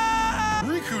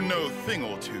 Riku know a thing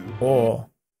or two. 4,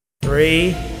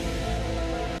 3,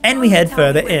 and we head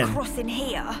further in. Crossing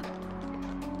here.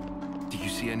 Do you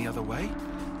see any other way?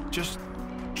 Just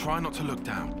try not to look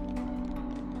down.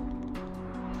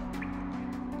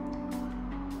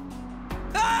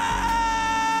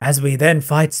 As we then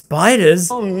fight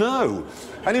spiders. Oh no!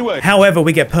 Anyway. However,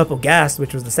 we get purple gas,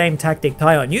 which was the same tactic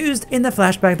Tyon used in the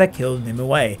flashback that killed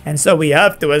Nimue. And so we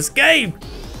have to escape.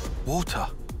 Water.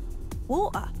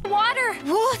 Water. Water.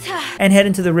 Water. And head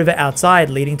into the river outside,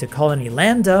 leading to Colony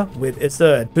Lambda with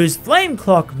Isurd, whose flame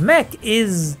clock mech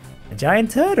is a giant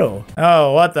turtle.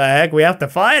 Oh, what the heck? We have to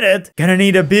fight it. Gonna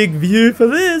need a big view for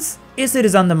this. Isid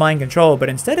is under mind control, but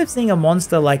instead of seeing a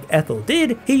monster like Ethel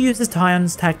did, he uses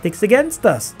Tyon's tactics against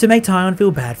us to make Tyon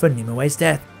feel bad for Nimue's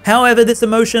death. However, this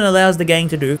emotion allows the gang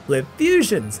to do flip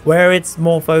fusions, where it's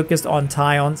more focused on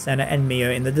Tyon, Senna, and Mio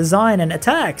in the design and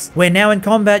attacks, where now in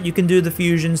combat you can do the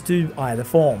fusions to either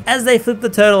form, as they flip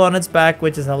the turtle on its back,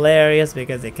 which is hilarious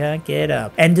because it can't get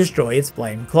up, and destroy its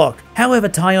flame clock. However,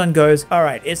 Tyon goes,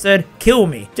 alright Isurd, kill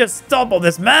me, just stop all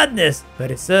this madness! But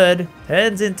Isurd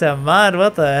turns into mud,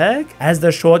 what the heck? As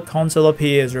the short console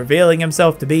appears, revealing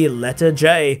himself to be Letter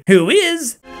J, who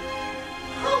is...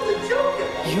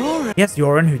 Yes,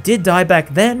 Yoren, who did die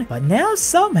back then, but now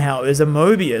somehow is a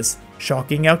Mobius,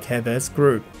 shocking our Keves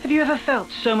group. Have you ever felt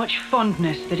so much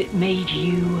fondness that it made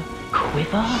you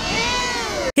quiver?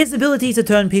 his ability to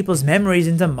turn people's memories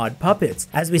into mud puppets.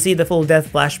 As we see the full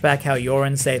death flashback how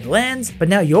Yorin saved lands, but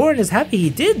now Yorin is happy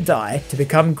he did die to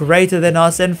become greater than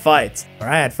us and fight. Where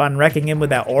I had fun wrecking him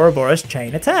with our Ouroboros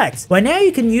chain attacks, where now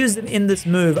you can use them in this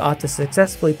move after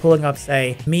successfully pulling up,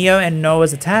 say, Mio and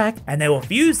Noah's attack, and they will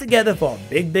fuse together for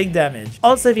big damage.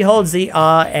 Also, if you hold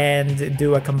ZR and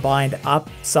do a combined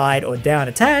up, side, or down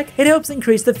attack, it helps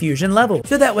increase the fusion level,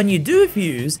 so that when you do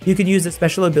fuse, you can use the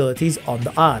special abilities on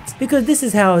the arts, because this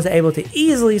is how I was able to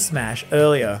easily smash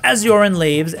earlier. As Yorin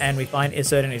leaves and we find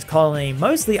Iserd and his colony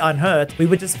mostly unhurt, we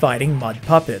were just fighting mud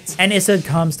puppets, and Iserd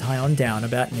calms Tyon down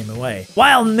about Nimue,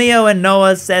 while Mio and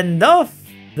Noah send off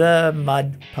the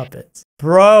mud puppets.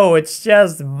 Bro, it's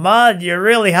just mud. You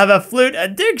really have a flute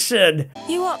addiction.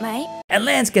 You what, mate? And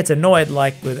Lance gets annoyed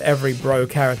like with every bro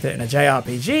character in a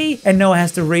JRPG, and Noah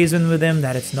has to reason with him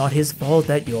that it's not his fault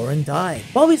that Yorin died.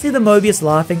 While we see the Mobius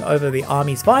laughing over the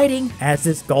armies fighting, as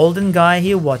this golden guy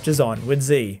here watches on with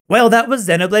Z. Well, that was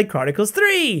Xenoblade Chronicles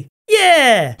 3!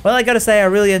 Yeah! Well, I gotta say, I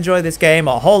really enjoyed this game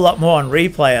a whole lot more on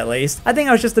replay at least. I think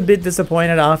I was just a bit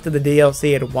disappointed after the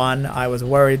DLC had won. I was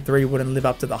worried 3 wouldn't live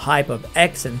up to the hype of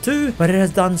X and 2, but it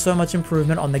has done so much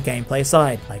improvement on the gameplay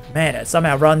side. Like, man, it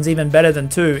somehow runs even better than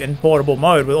 2 in portable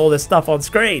mode with all this stuff on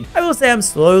screen. I will say I'm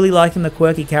slowly liking the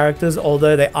quirky characters,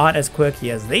 although they aren't as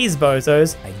quirky as these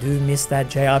bozos. I do miss that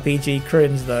JRPG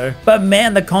cringe though. But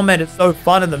man, the combat is so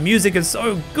fun and the music is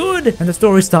so good, and the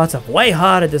story starts off way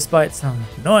harder despite some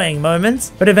annoying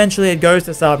moments, but eventually it goes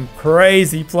to some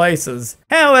crazy places.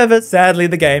 However, sadly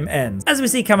the game ends, as we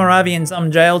see Kamaravi in some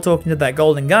jail talking to that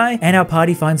golden guy, and our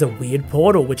party finds a weird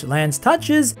portal which Lance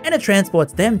touches, and it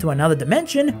transports them to another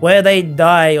dimension where they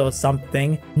die or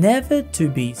something, never to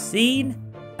be seen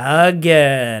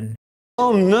again.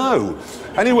 Oh no!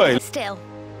 Anyway. Still,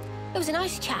 it was a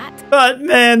nice chat. But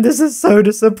man, this is so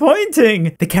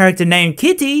disappointing. The character named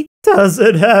Kitty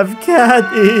doesn't have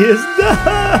cat ears.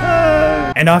 No!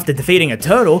 And after defeating a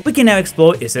turtle, we can now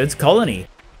explore Iserd's colony.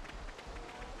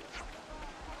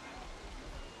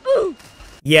 Ooh.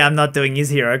 Yeah, I'm not doing his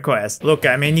hero quest. Look,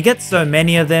 I mean, you get so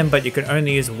many of them, but you can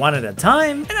only use one at a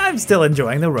time, and I'm still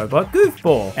enjoying the robot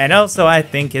goofball. And also, I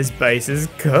think his base is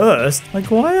cursed. Like,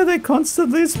 why are they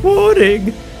constantly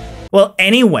spawning? Well,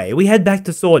 anyway, we head back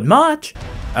to Sword March.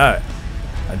 Oh,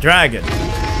 a dragon.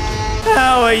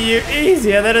 How are you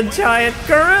easier than a giant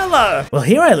gorilla? Well,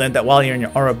 here I learned that while you're in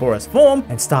your Ouroboros form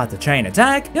and start the chain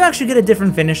attack, you actually get a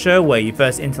different finisher where you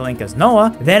first interlink as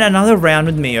Noah, then another round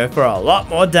with Mio for a lot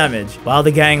more damage. While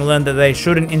the gang learned that they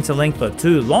shouldn't interlink for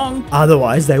too long,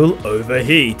 otherwise they will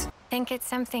overheat. Think it's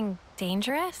something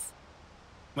dangerous?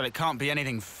 Well, it can't be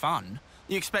anything fun.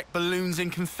 You expect balloons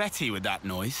and confetti with that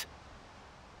noise?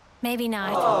 Maybe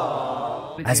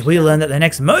not. As we learn that the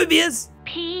next Mobius...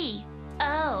 P.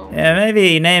 O. Yeah,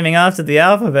 maybe naming after the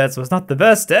alphabets was not the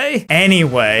best, eh?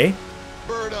 Anyway...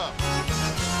 Bird up.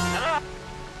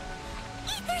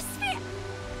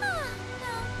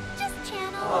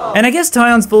 And I guess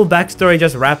Tyon's full backstory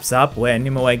just wraps up where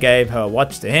Nimue gave her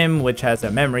watch to him, which has her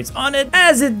memories on it.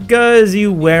 As it goes,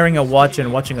 you wearing a watch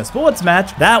and watching a sports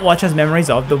match, that watch has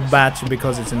memories of the match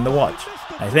because it's in the watch,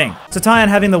 I think. So Tyon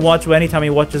having the watch where anytime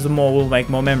he watches more will make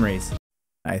more memories,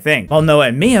 I think. While Noah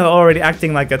and Mia are already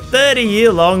acting like a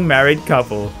 30-year-long married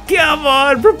couple. Come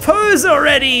on, propose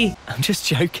already! I'm just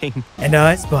joking. And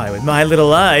I spy with my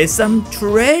little eyes some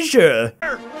treasure.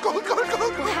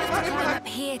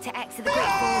 Here to exit the Great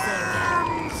Falls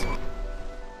area.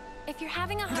 If you're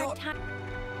having a hard time...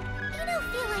 You don't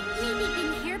feel like maybe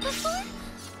been here before?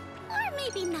 Or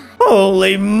maybe not.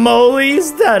 Holy moly,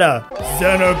 is that a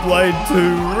Xenoblade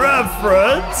 2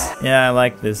 reference? Yeah, I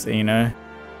like this, you know.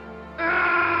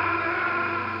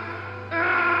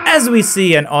 As we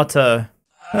see an otter.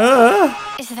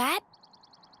 Is that?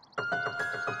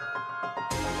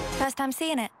 First time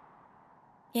seeing it.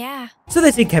 Yeah. So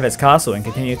they see Kevet's castle and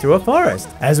continue through a forest,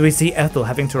 as we see Ethel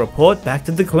having to report back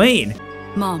to the Queen.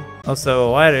 Mom.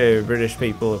 Also, why do British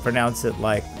people pronounce it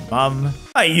like mum?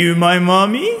 Are you my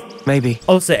mommy? Maybe.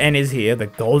 Also, N is here, the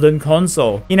golden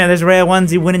console. You know, those rare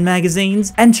ones you win in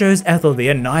magazines? And shows Ethel the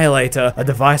Annihilator, a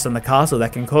device on the castle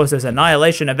that can cause those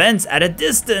annihilation events at a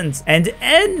distance. And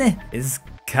N is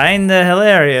kinda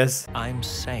hilarious. I'm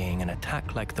saying an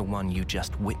attack like the one you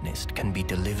just witnessed can be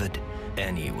delivered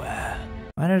anywhere.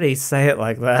 Why did he say it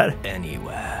like that?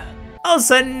 Anywhere.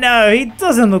 Also, no, he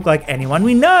doesn't look like anyone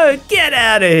we know. Get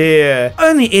out of here.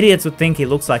 Only idiots would think he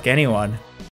looks like anyone.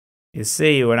 You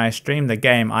see, when I streamed the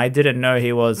game, I didn't know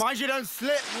he was... Mind you don't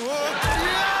slip.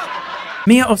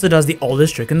 Mia also does the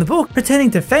oldest trick in the book, pretending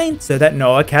to faint so that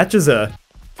Noah catches her.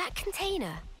 That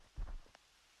container.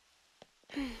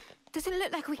 Doesn't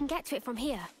look like we can get to it from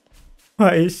here.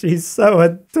 Why is she so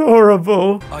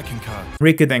adorable? I concur.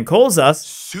 Riku then calls us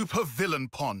Super Villain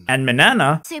Pon. and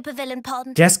Manana Supervillain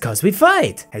pond. just cause we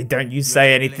fight. Hey, don't you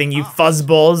say anything, you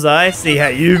fuzzballs. I see how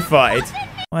you fight.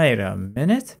 Wait a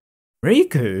minute.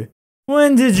 Riku?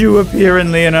 When did you appear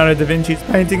in Leonardo da Vinci's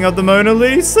painting of the Mona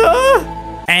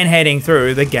Lisa? And heading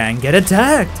through, the gang get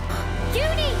attacked.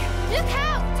 Uni, look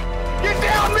out! Get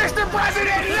down, Mr.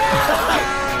 President! No!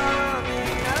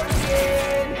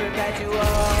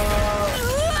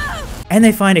 And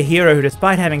they find a hero who,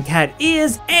 despite having cat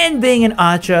ears and being an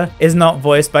archer, is not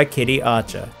voiced by Kitty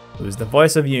Archer, who's the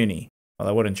voice of Uni. Well,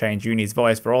 I wouldn't change Uni's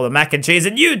voice for all the mac and cheese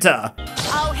in Utah.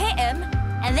 I'll hit him,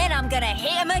 and then I'm gonna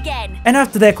hit him again. And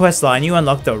after their questline, you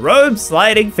unlock the robe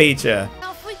sliding feature.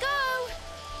 Off we go.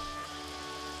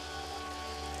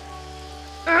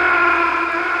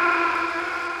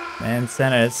 Man,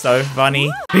 Senna is so funny.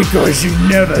 Because she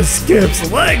never skips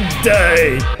leg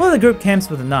day! Well, the group camps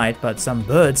for the night, but some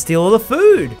birds steal all the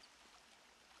food.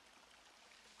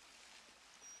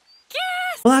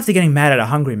 Yes! Well, after getting mad at a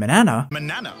hungry Manana,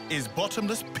 Manana is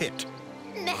bottomless pit.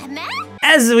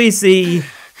 as we see...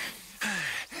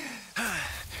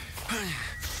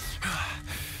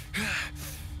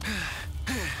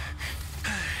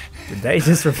 Did they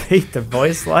just repeat the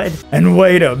voice slide? And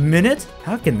wait a minute,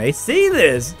 how can they see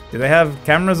this? Do they have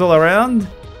cameras all around?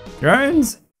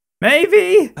 Drones?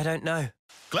 Maybe? I don't know.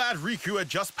 Glad Riku had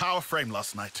just power frame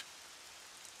last night.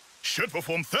 Should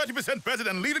perform 30% better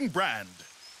than leading brand.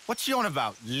 What's she on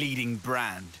about, leading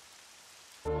brand?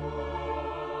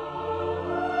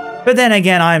 But then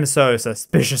again, I'm so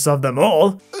suspicious of them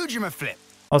all. Ujima flip.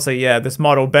 Also, yeah, this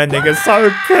model bending is so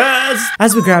cursed.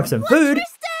 As we grab some food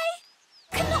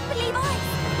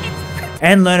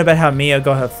and learn about how Mia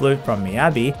got her flute from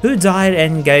Miyabi, who died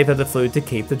and gave her the flute to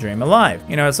keep the dream alive.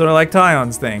 You know, it's sort of like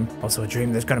Tyon's thing. Also a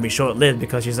dream that's gonna be short-lived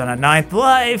because she's on her 9th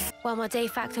life. While my de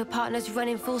facto partner's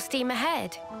running full steam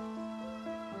ahead.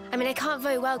 I mean, I can't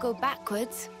very well go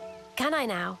backwards, can I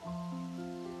now?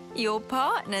 Your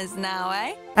partners now,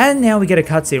 eh? And now we get a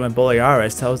cutscene when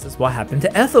Borealis tells us what happened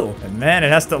to Ethel. And man, it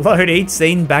has to load each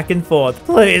scene back and forth.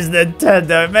 Please,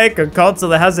 Nintendo, make a console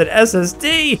that has an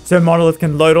SSD so Monolith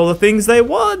can load all the things they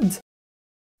want.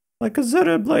 Like a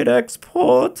Xenoblade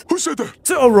export. Who said that?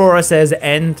 So Aurora says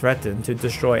N threatened to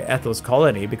destroy Ethel's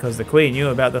colony because the Queen knew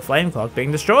about the flame clock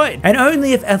being destroyed. And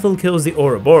only if Ethel kills the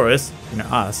Ouroboros, you know,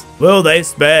 us, will they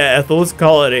spare Ethel's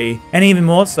colony. And even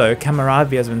more so,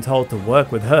 Camaravi has been told to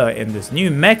work with her in this new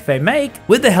mech they make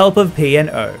with the help of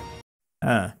P&O.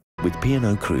 With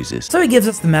P&O Cruises. So he gives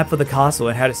us the map for the castle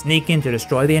and how to sneak in to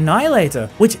destroy the Annihilator,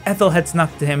 which Ethel had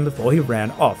snuck to him before he ran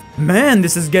off. Man,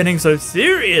 this is getting so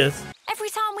serious. Every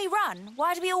time we run,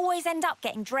 why do we always end up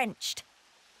getting drenched?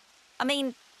 I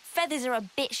mean, feathers are a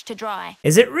bitch to dry.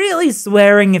 Is it really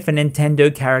swearing if a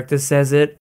Nintendo character says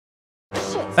it?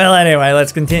 Well, anyway,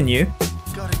 let's continue.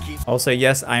 Also,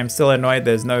 yes, I am still annoyed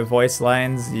there's no voice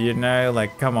lines, you know,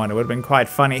 like, come on, it would have been quite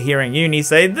funny hearing Uni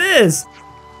say this!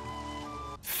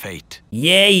 Fate.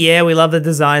 Yeah, we love the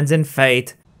designs in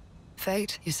Fate.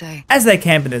 Fate, you say? As they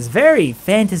camp in this very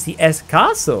fantasy-esque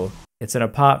castle. It's an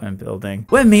apartment building,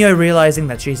 where Mio realizing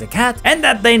that she's a cat and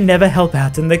that they never help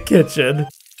out in the kitchen.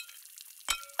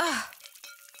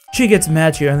 She gets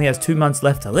mad she only has 2 months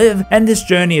left to live, and this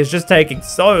journey is just taking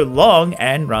so long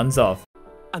and runs off.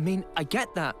 I mean, I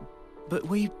get that, but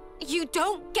we... You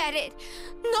don't get it!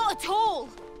 Not at all!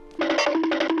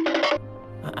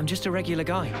 I'm just a regular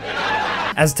guy.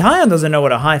 As Tyon doesn't know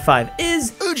what a high five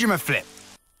is... Ujima flip!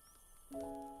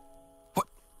 What?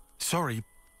 Sorry,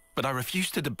 but I refuse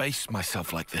to debase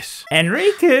myself like this.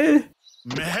 Enrico!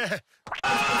 Meh.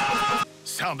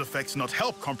 Sound effects not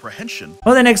help comprehension.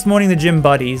 Well, the next morning the gym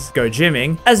buddies go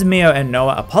gymming as Mio and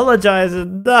Noah apologize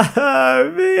and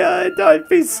no, Mio, don't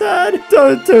be sad.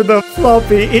 Don't do the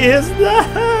floppy ears,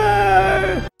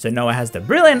 no. So Noah has the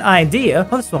brilliant idea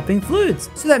of swapping flutes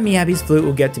so that Miyabi's flute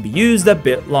will get to be used a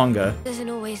bit longer. Doesn't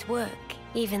always work,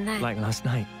 even then. Like last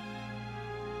night.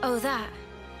 Oh, that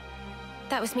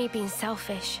was me being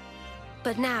selfish.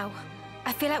 But now,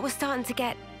 I feel like we're starting to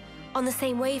get on the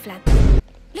same wavelength.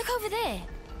 Look over there.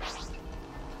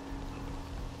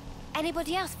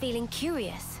 Anybody else feeling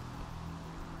curious?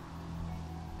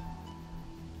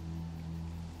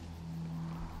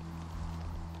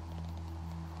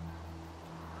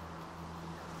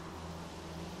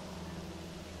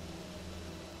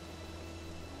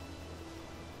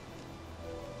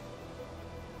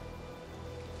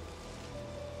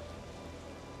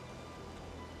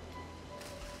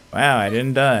 Wow, I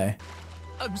didn't die.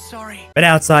 I'm sorry. But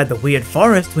outside the weird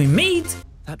forest we meet...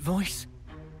 That voice.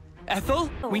 Ethel?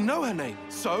 We know her name,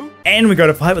 so? And we got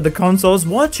to fight with the consoles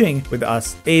watching, with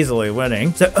us easily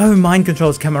winning. So O mind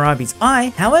controls Kamarabi's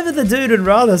eye. However, the dude would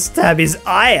rather stab his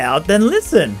eye out than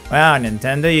listen. Wow,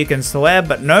 Nintendo, you can swear,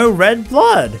 but no red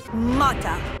blood.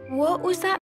 Mother. What was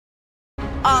that?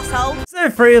 Arsehole. So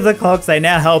free of the clocks, they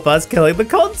now help us killing the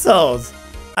consoles.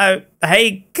 Oh,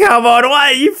 hey, come on,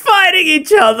 why are you fighting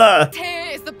each other? Here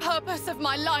is the purpose of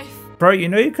my life. Bro, you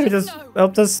know you could have just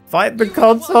helped us fight the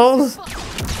consoles?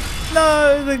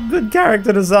 No, the good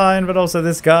character design, but also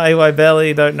this guy who I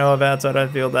barely don't know about, so I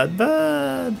don't feel that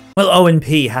bad. Well, O and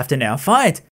P have to now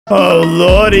fight. Oh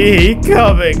lordy, he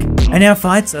coming. And now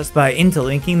fights us by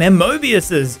interlinking their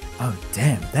Mobiuses. Oh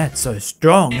damn, that's so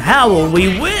strong. How will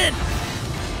we win?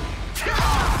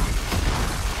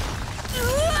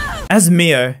 As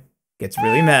Mio gets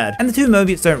really mad, and the two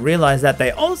Mobius don't realize that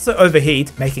they also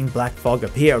overheat, making black fog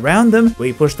appear around them.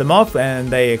 We push them off and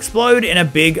they explode in a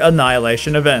big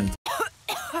annihilation event.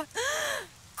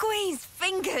 Queen's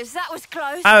fingers, that was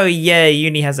close. Oh yeah,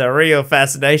 Uni has a real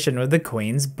fascination with the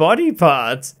Queen's body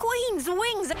parts. Queen's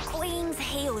wings and Queen's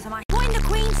heels. Am I? What in the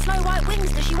Queen's snow white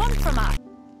wings does she want from her?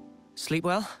 Sleep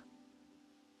well?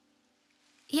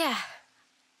 Yeah.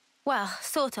 Well,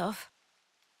 sort of.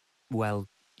 Well,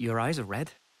 your eyes are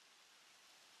red.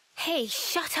 Hey,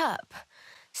 shut up.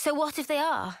 So what if they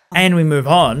are? And we move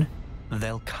on.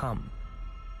 They'll come.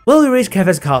 Well, we reach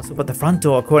Kef's castle, but the front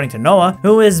door, according to Noah,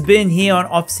 who has been here on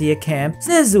Offseer camp,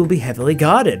 says it will be heavily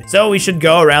guarded. So we should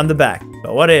go around the back.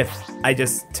 But what if I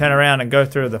just turn around and go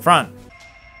through the front?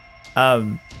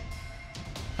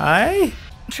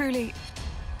 Truly,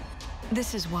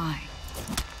 this is why.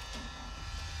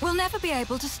 We'll never be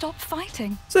able to stop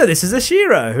fighting. So this is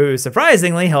Ashira, who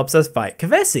surprisingly helps us fight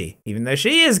Kavesi, even though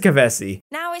she is Kavesi.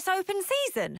 Now it's open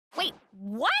season. Wait,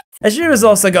 what? Ashira's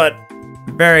also got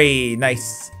very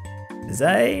nice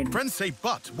design. Friends say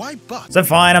but. Why but? So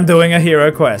fine, I'm doing a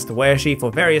hero quest, where she,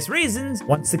 for various reasons,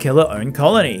 wants to kill her own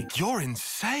colony. You're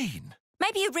insane.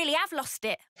 Maybe you really have lost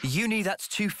it. Uni, that's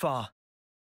too far.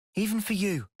 Even for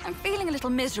you. I'm feeling a little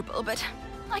miserable, but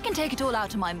I can take it all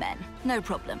out of my men. No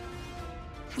problem.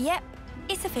 Yep,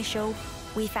 it's official.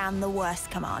 We found the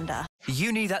worst commander.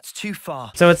 Uni, that's too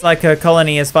far. So it's like her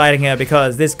colony is fighting her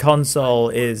because this console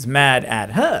is mad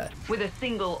at her. With a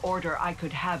single order, I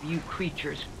could have you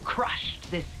creatures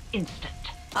crushed this instant.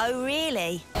 Oh,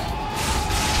 really?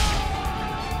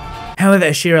 However,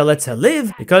 Ashira lets her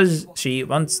live because she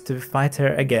wants to fight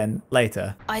her again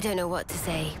later. I don't know what to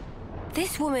say.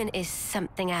 This woman is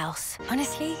something else.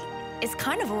 Honestly, it's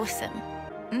kind of awesome.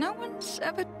 No one's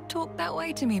ever talked that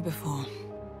way to me before.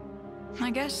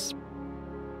 I guess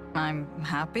I'm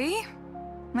happy,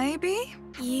 maybe?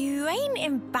 You ain't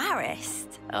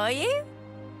embarrassed, are you?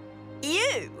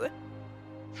 You?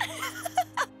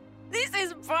 This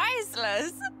is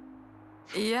priceless.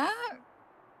 Yeah?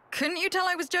 Couldn't you tell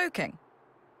I was joking?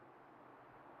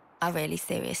 I really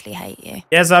seriously hate you.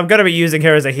 Yeah, so I'm gonna be using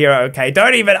her as a hero, okay?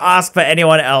 Don't even ask for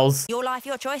anyone else. Your life,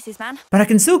 your choices, man. But I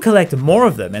can still collect more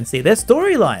of them and see their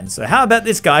storylines. So how about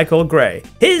this guy called Gray?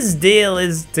 His deal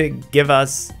is to give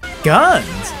us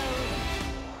guns.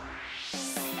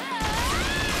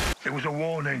 It was a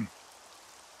warning.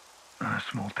 A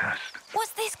small test.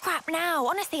 What's this crap now?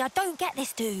 Honestly, I don't get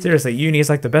this dude. Seriously, Uni is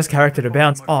like the best character to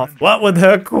bounce off. What with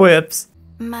her quips?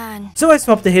 Man. So I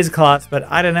swapped to his class, but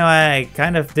I don't know, I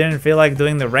kind of didn't feel like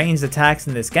doing the ranged attacks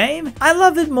in this game. I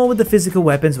love it more with the physical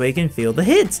weapons where you can feel the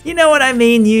hits. You know what I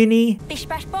mean, Uni? Bish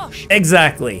bash bosh.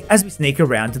 Exactly. As we sneak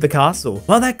around to the castle,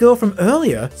 while that girl from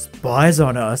earlier spies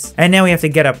on us. And now we have to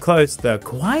get up close the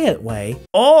quiet way,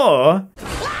 or...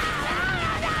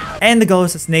 And the goal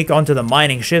is to sneak onto the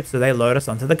mining ship so they load us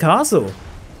onto the castle.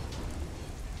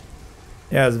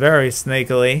 Yeah, it was very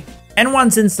sneakily. And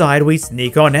once inside, we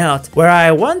sneak on out, where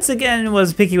I once again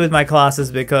was picky with my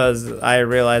classes because I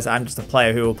realized I'm just a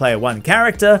player who will play one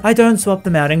character. I don't swap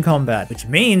them out in combat, which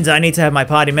means I need to have my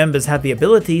party members have the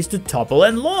abilities to topple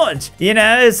and launch, you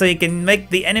know, so you can make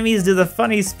the enemies do the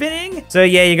funny spinning. So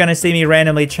yeah, you're gonna see me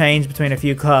randomly change between a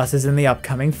few classes in the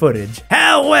upcoming footage.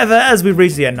 However, as we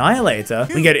reach the Annihilator,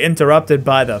 we get interrupted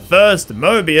by the first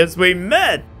Mobius we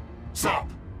met. Sup?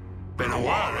 Been a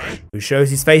while, eh? Who shows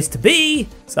his face to be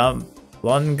some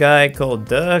blonde guy called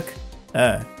Dirk.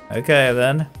 Oh, okay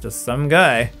then, just some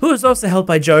guy. Who is also helped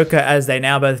by Joker as they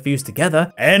now both fuse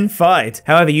together and fight.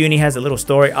 However, Uni has a little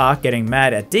story arc getting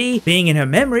mad at D, being in her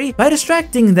memory, by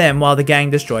distracting them while the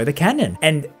gang destroy the cannon.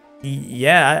 And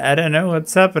yeah, I don't know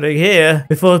what's happening here.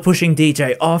 Before pushing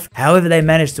DJ off, however they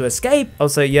manage to escape.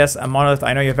 Also, yes, a Monolith,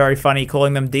 I know you're very funny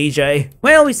calling them DJ.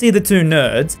 Well, we see the two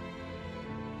nerds.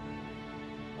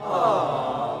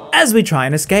 as we try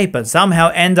and escape, but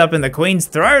somehow end up in the Queen's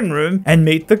throne room and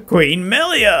meet the Queen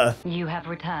Melia. You have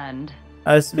returned.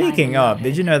 Speaking of,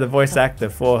 did you know the voice actor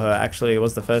for her actually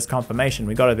was the first confirmation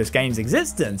we got of this game's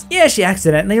existence? Yeah, she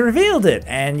accidentally revealed it,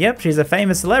 and yep, she's a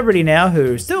famous celebrity now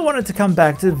who still wanted to come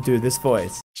back to do this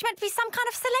voice. She meant to be some kind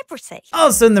of celebrity.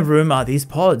 Also in the room are these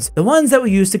pods, the ones that were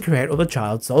used to create all the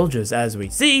child soldiers, as we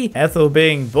see Ethel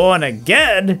being born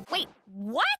again. Wait,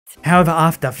 what? However,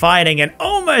 after fighting and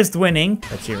almost winning,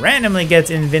 but she randomly gets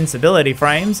invincibility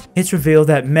frames, it's revealed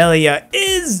that Melia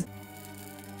is...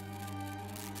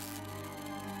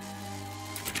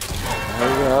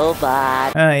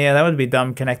 robot. Oh yeah, that would be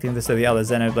dumb connecting this to the other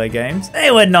Xenoblade games. They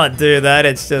would not do that,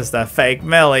 it's just a fake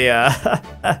Melia.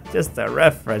 Just a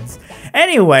reference.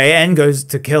 Anyway, and goes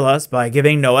to kill us by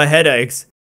giving Noah headaches.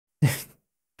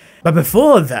 But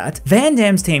before that, Van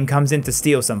Damme's team comes in to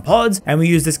steal some pods, and we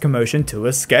use this commotion to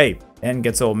escape. Then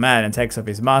gets all mad and takes off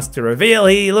his mask to reveal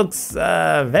he looks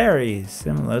very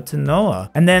similar to Noah.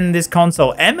 And then this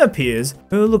console M appears,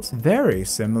 who looks very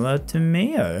similar to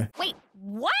Mio. Wait,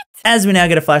 what? As we now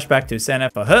get a flashback to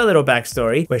Senna for her little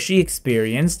backstory, where she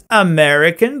experienced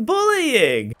American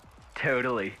bullying.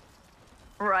 Totally.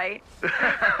 Right.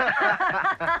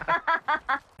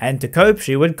 And to cope,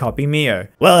 she would copy Mio.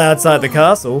 Well, outside the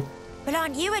castle. But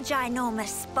aren't you a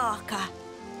ginormous sparker?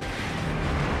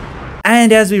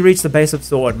 And as we reach the base of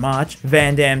Sword March,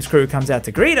 Van Damme's crew comes out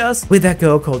to greet us with that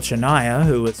girl called Shania,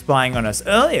 who was spying on us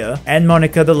earlier, and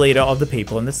Monica, the leader of the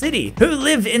people in the city, who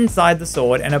live inside the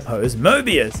sword and oppose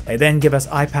Mobius. They then give us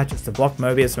eye patches to block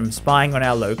Mobius from spying on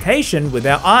our location with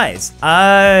our eyes.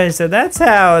 Oh, so that's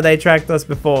how they tracked us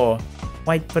before.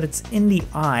 Wait, but it's in the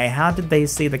eye. How did they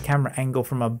see the camera angle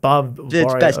from above?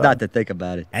 It's best not to think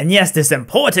about it. And yes, this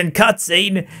important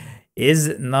cutscene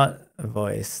is not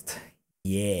voiced.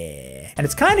 Yeah. And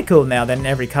it's kind of cool now that in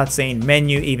every cutscene,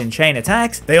 menu, even chain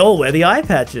attacks, they all wear the eye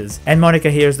patches. And Monica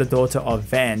here is the daughter of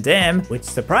Van Damme, which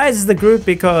surprises the group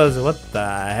because what the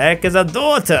heck is a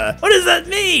daughter? What does that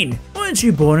mean? Weren't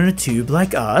you born in a tube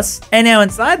like us? And now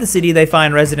inside the city, they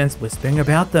find residents whispering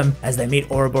about them as they meet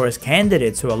Ouroboros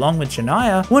candidates who, along with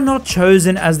Shania, were not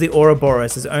chosen as the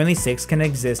Ouroboros, as only 6 can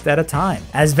exist at a time.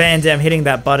 As Van Damme hitting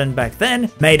that button back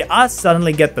then made us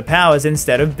suddenly get the powers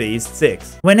instead of these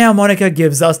 6. Where now Monica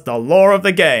gives us the lore of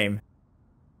the game.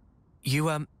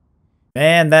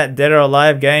 Man, that Dead or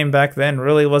Alive game back then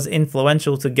really was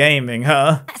influential to gaming,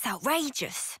 huh? That's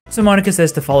outrageous. So Monica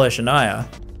says to follow Shania.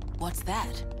 What's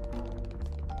that?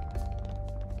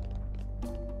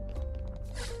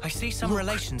 I see some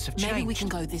relations have changed. Maybe we can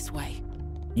go this way.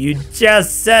 You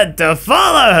just said to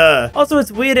follow her! Also,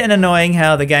 it's weird and annoying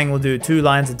how the gang will do 2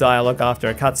 lines of dialogue after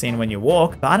a cutscene when you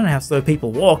walk, but I don't know how slow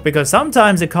people walk because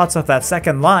sometimes it cuts off that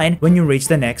second line when you reach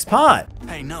the next part.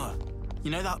 Hey Noah, you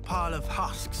know that pile of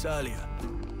husks earlier?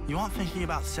 You aren't thinking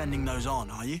about sending those on,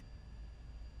 are you?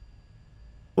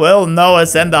 Will Noah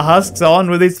send the husks on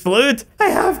with his flute? I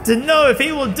have to know if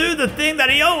he will do the thing that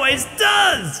he always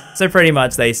does! So pretty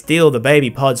much they steal the baby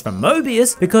pods from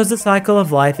Mobius because the cycle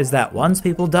of life is that once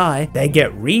people die, they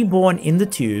get reborn in the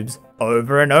tubes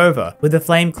over and over, with the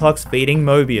flame clocks feeding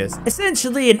Mobius.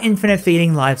 Essentially an infinite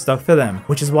feeding livestock for them,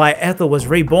 which is why Ethel was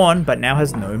reborn but now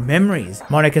has no memories.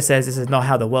 Monica says this is not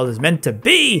how the world is meant to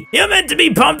be! You're meant to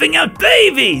be pumping out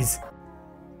babies!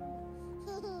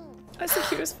 That's the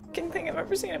cutest fucking thing I've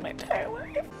ever seen in my entire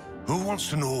life. Who wants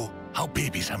to know how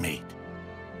babies are made?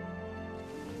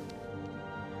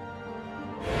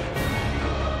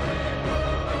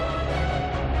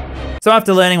 So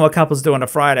after learning what couples do on a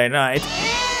Friday night,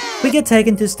 we get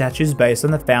taken to statues based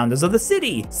on the founders of the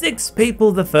city. 6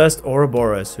 people, the first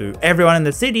Ouroboros, who everyone in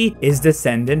the city is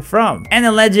descended from. And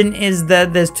the legend is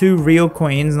that there's 2 real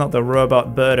queens, not the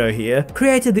robot Birdo here,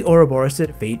 created the Ouroboros to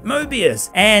defeat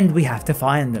Mobius. And we have to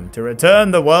find them to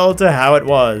return the world to how it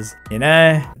was. You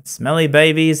know, smelly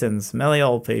babies and smelly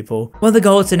old people. Well, the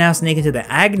goal is to now sneak into the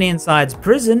Agni Inside's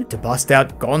prison to bust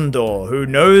out Gondor, who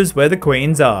knows where the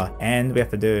queens are. And we have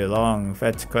to do a long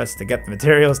fetch quest to get the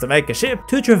materials to make a ship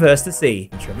to traverse the sea.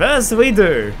 And traverse we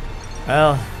do.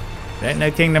 Well, don't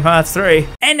know Kingdom Hearts 3.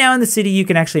 And now in the city you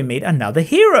can actually meet another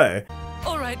hero.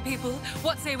 Alright people,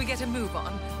 what say we get a move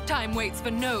on? Time waits for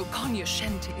no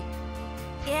cognoscenti.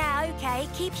 Yeah, okay,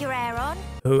 keep your hair on.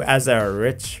 Who, as a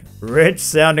rich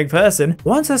sounding person,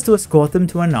 wants us to escort them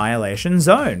to Annihilation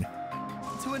Zone.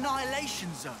 To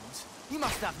Annihilation Zones? You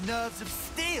must have nerves of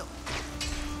steel.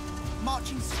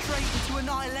 Marching straight into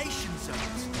Annihilation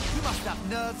Zones. You must have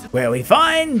nerves of... Where we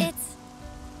find... It's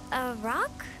a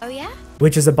rock? Oh yeah?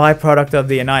 which is a byproduct of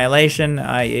the annihilation,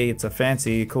 i.e. it's a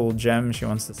fancy, cool gem she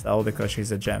wants to sell because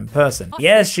she's a gem person.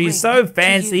 Yes, she's so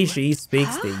fancy she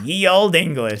speaks the ye old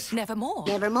English. Nevermore.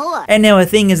 Nevermore. And now a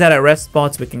thing is that at rest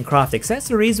spots we can craft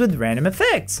accessories with random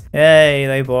effects. Hey,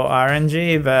 they brought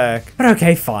RNG back. But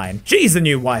okay, fine. She's the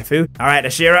new waifu. Alright,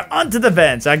 Ashira, onto the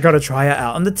bench. I gotta try her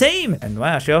out on the team. And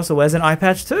wow, she also wears an eye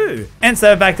patch too. And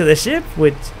so back to the ship,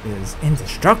 which is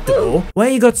indestructible, where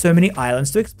you got so many islands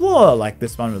to explore, like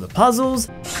this one with the puzzles.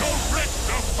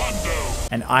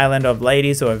 An island of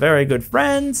ladies who are very good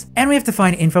friends, and we have to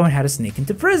find info on how to sneak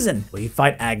into prison. We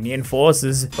fight Agnian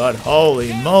forces, but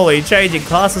holy moly, changing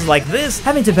classes like this,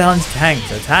 having to balance tanks,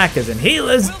 attackers, and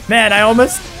healers, man, I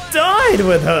almost died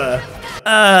with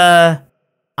her.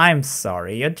 I'm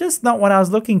sorry, you're just not what I was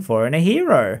looking for in a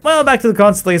hero. Well, back to the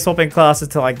constantly swapping classes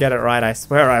till I get it right, I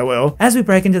swear I will. As we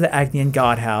break into the Agnian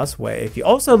guardhouse, where if you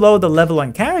also lower the level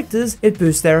on characters, it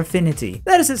boosts their affinity.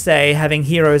 That is to say, having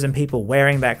heroes and people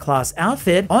wearing that class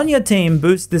outfit on your team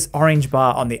boosts this orange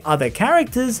bar on the other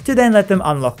characters to then let them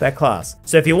unlock their class.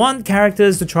 So if you want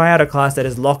characters to try out a class that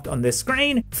is locked on this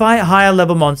screen, fight higher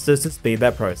level monsters to speed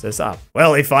that process up.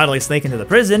 Well, we finally sneak into the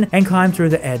prison and climb through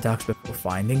the air ducts before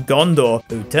finding Gondor,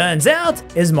 who turns out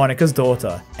is Monica's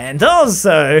daughter. And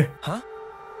also... Huh?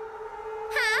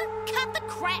 Cut the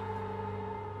crap!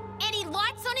 Any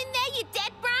lights on in there, you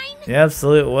dead brain? the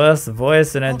absolute worst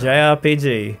voice in a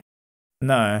JRPG.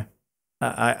 No.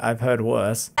 I've heard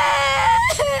worse.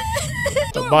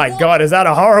 Oh my god, is that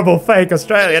a horrible fake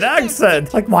Australian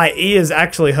accent? Like my ears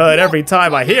actually hurt every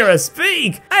time I hear her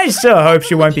speak. I sure hope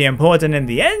she won't be important in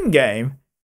the endgame.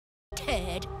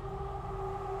 Turd.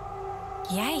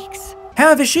 Yikes.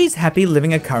 However, she's happy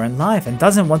living a current life and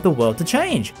doesn't want the world to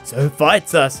change, so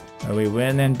fights us. Where we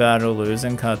win in battle, lose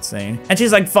in cutscene. And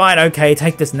she's like, fine, okay,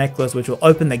 take this necklace which will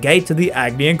open the gate to the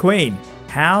Agnian Queen.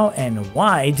 How and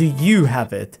why do you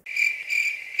have it?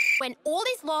 When all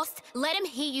is lost, let him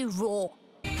hear you roar.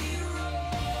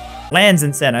 Lance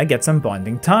and Senna get some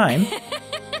bonding time.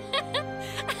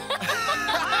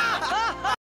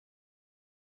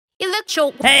 You look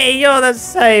short. Hey, you're the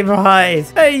same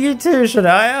height. Hey, you too,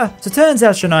 Shania. So turns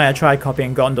out Shania tried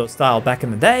copying Gondor's style back in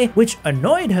the day, which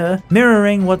annoyed her,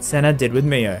 mirroring what Senna did with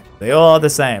Mio. They all are the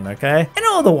same, okay? And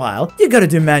all the while, you gotta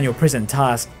do manual prison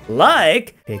tasks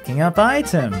like picking up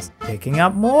items, picking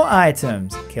up more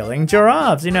items, killing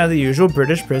giraffes, you know, the usual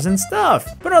British prison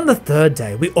stuff. But on the third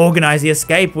day, we organize the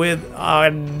escape with, oh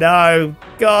no,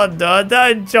 Gondor,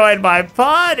 don't join my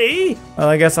party. Well,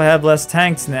 I guess I have less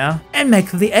tanks now. And make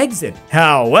for the exit.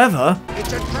 However,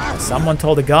 someone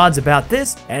told the guards about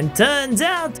this, and turns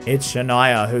out it's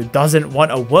Shania, who doesn't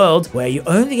want a world where you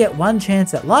only get one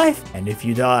chance at life, and if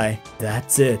you die,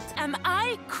 that's it. Am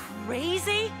I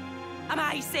crazy? Am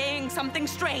I saying something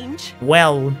strange?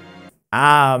 Well,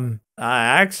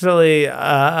 actually,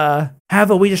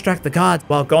 however, we distract the guards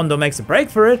while Gondor makes a break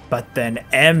for it, but then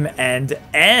M and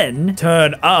N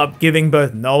turn up, giving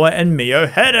both Noah and Mio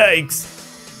headaches.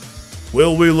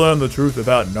 Will we learn the truth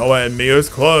about Noah and Mio's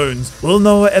clones? Will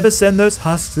Noah ever send those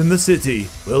husks in the city?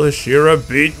 Will Ashira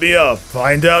beat me up?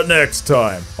 Find out next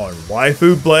time on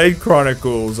Waifu Blade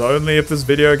Chronicles, only if this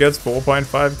video gets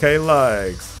 4.5k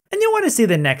likes. And you want to see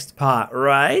the next part,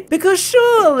 right? Because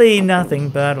surely nothing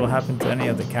bad will happen to any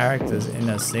of the characters in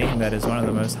a scene that is one of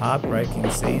the most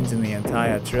heartbreaking scenes in the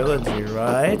entire trilogy,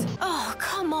 right? Oh,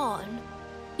 come on.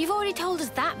 You've already told us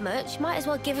that much. Might as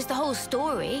well give us the whole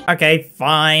story. Okay,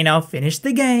 fine, I'll finish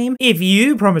the game if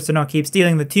you promise to not keep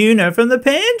stealing the tuna from the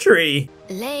pantry.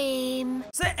 Lame.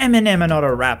 So Eminem are not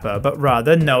a rapper, but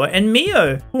rather Noah and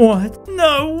Mio. What?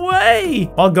 No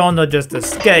way! While Gondor just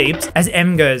escapes, as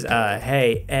M goes,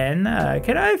 hey, N,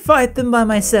 can I fight them by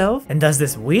myself? And does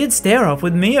this weird stare off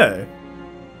with Mio.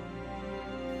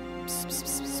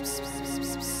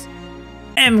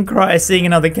 M cries seeing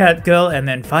another cat girl and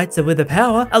then fights her with her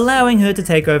power, allowing her to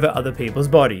take over other people's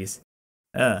bodies.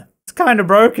 It's kinda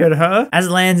broken, huh? As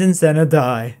Lance and Senna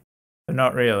die. But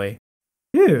not really.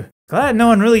 Phew, glad no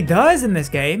one really dies in this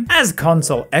game. As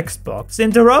console Xbox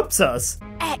interrupts us.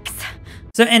 X.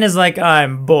 So Anna's like,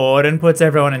 I'm bored, and puts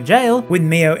everyone in jail, with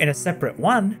Mio in a separate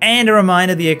one. And a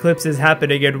reminder the eclipse is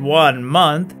happening in 1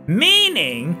 month,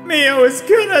 meaning Mio is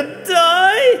gonna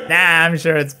die? Nah, I'm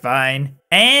sure it's fine.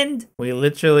 And we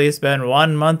literally spend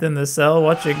 1 month in the cell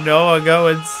watching Noah go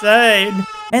insane.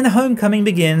 And the homecoming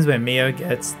begins when Mio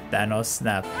gets Thanos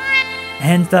snapped.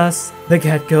 And thus, the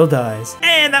cat girl dies.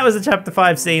 And that was a chapter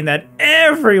 5 scene that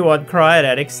everyone cried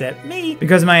at except me,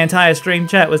 because my entire stream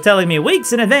chat was telling me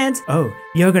weeks in advance, oh,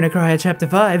 you're gonna cry at chapter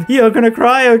 5. You're gonna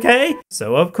cry, okay?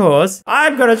 So of course,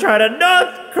 I'm gonna try to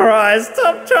not cry.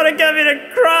 Stop trying to get me to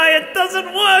cry. It doesn't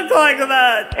work like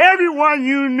that. Everyone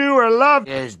you knew or loved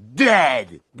is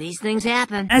dead. These things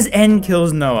happen. As N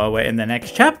kills Noah, where in the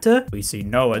next chapter, we see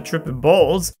Noah tripping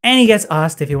balls, and he gets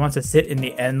asked if he wants to sit in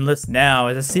the Endless Now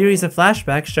as a series of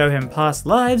flashbacks show him past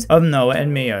lives of Noah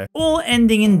and Mio, all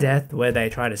ending in death where they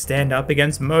try to stand up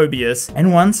against Mobius,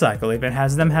 and one cycle even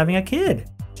has them having a kid.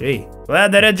 Gee,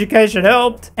 glad that education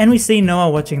helped. And we see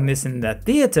Noah watching this in the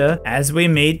theater as we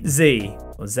meet Z,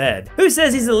 or Zed, who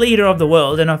says he's the leader of the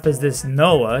world and offers this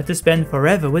Noah to spend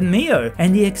forever with Mio,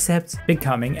 and he accepts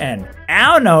becoming N.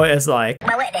 Our Noah is like,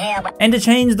 and to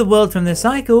change the world from this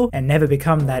cycle and never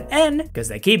become that N, because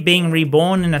they keep being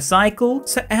reborn in a cycle,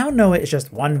 so our Noah is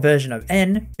just one version of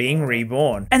N being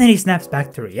reborn. And then he snaps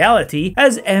back to reality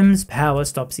as M's power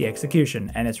stops the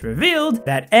execution, and it's revealed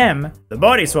that M, the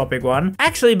body swapping one,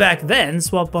 actually back then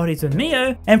swapped bodies with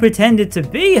Mio and pretended to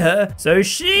be her, so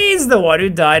she's the one who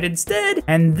died instead,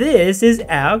 and this is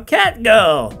our cat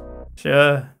girl.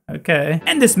 Sure, okay.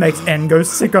 And this makes N go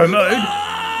sicko mode.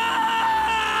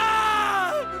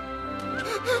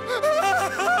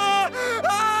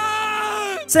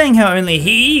 Saying how only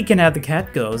he can have the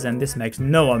cat girls, and this makes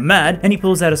Noah mad, and he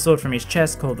pulls out a sword from his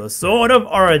chest called the Sword of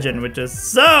Origin, which is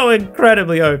so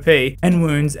incredibly OP, and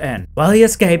wounds N, while he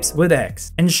escapes with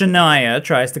X. And Shania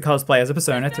tries to cosplay as a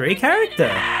Persona 3 character.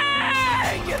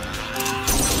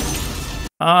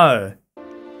 Oh.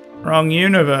 Wrong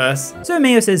universe. So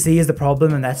Mio says Z is the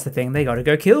problem and that's the thing they gotta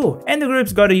go kill. And the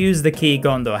group's gotta use the key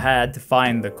Gondor had to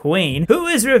find the queen, who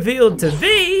is revealed to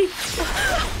be...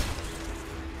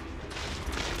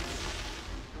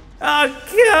 Oh,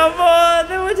 come on!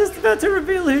 They were just about to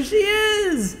reveal who she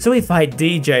is! So we fight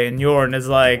DJ and Yorin is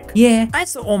like, yeah, I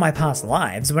saw all my past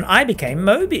lives when I became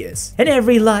Mobius. In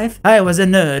every life, I was a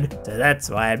nerd. So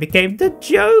that's why I became the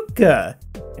Joker.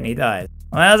 And he dies.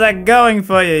 Well, how's that going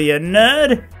for you, you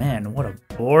nerd? Man, what a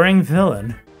boring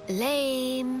villain.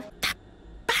 Lame.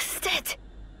 Bastard!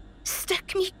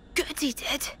 Stuck me good, he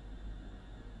did.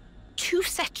 2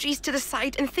 sentries to the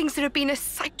side and things that have been a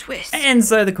sight twist. And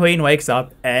so the queen wakes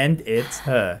up and it's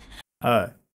her.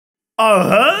 Oh,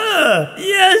 her!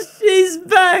 Yes, she's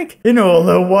back in all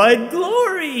her white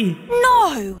glory.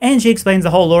 No! And she explains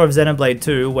the whole lore of Xenoblade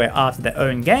 2, where after their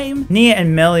own game, Nia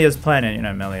and Melia's planet, you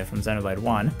know Melia from Xenoblade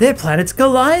 1, their planets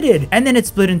collided, and then it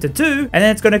split into 2, and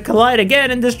then it's gonna collide again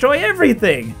and destroy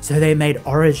everything. So they made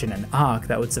Origin an arc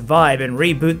that would survive and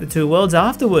reboot the 2 worlds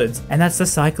afterwards. And that's the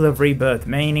cycle of rebirth,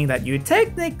 meaning that you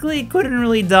technically couldn't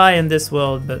really die in this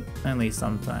world, but only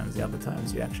sometimes. The other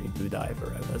times you actually do die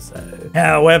forever, so.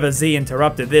 However, Z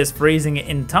interrupted this, freezing it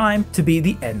in time to be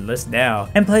the Endless Now,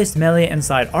 and placed Melia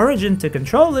inside Origin to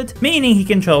control it, meaning he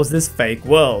controls this fake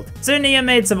world. So Nia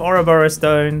made some Ouroboros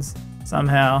stones,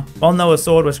 somehow, while Noah's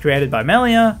sword was created by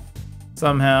Melia,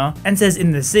 somehow, and says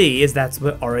in the sea is that's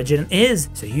where Origin is,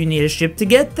 so you need a ship to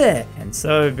get there. And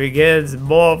so begins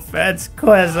more Fet's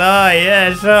quest. Oh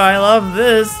yeah, sure, I love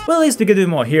this. Well, at least we could do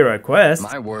more hero quests.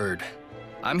 My word.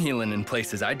 I'm healing in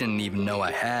places I didn't even know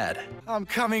I had. I'm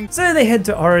coming. So they head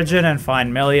to Origin and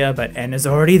find Melia, but N is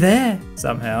already there,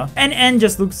 somehow. And N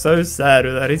just looks so sad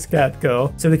without his cat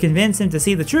girl. So we convince him to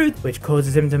see the truth, which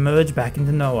causes him to merge back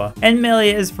into Noah. And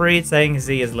Melia is freed, saying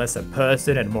Z is less a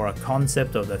person and more a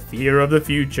concept of the fear of the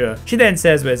future. She then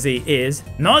says where Z is,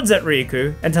 nods at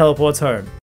Riku, and teleports home.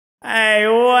 Hey,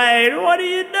 wait, what do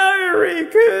you know,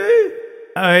 Riku?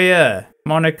 Oh yeah,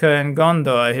 Monica and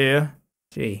Gondor are here.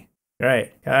 Gee.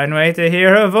 Great. Can't wait to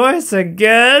hear her voice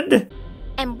again.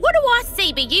 And what do I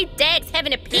see but you dags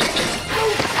having a picnic?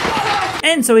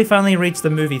 And so we finally reach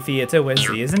the movie theater where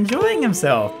Z is enjoying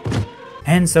himself.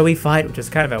 And so we fight, which is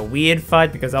kind of a weird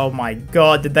fight because oh my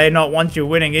god, did they not want you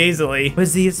winning easily? Where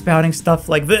Z is spouting stuff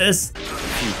like this.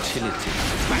 Futility.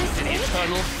 That's an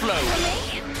eternal flow.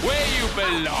 Where you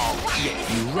belong. Yet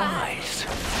you rise.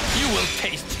 You will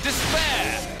taste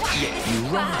despair. Yet you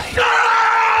rise.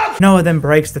 Noah then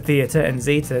breaks the theater and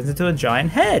Z turns into a giant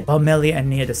head, while Melia and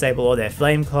Nia disable all their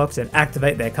flame clocks and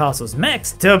activate their castle's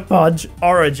mechs to punch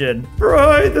Origin.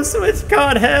 Bro, the Switch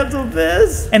can't handle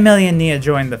this! And Melia and Nia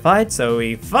join the fight, so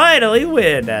we finally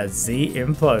win as Z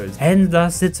implodes. And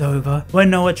thus it's over, when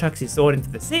Noah chucks his sword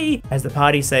into the sea, as the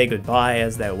party say goodbye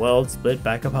as their worlds split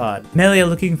back apart. Melia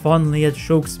looking fondly at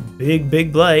Shulk's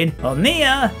big blade, while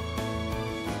Nia...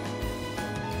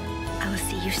 I'll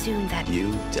see you soon then.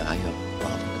 You die of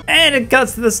bottom. And it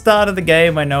cuts to the start of the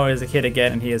game where Noah is a kid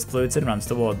again and hears flutes and runs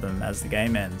toward them as the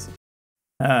game ends.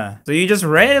 So you just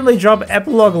randomly drop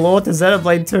epilogue lore to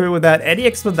Xenoblade 2 without any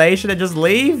explanation and just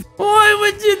leave? Why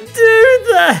would you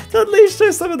do that? To at least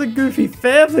show some of the goofy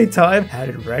family time. How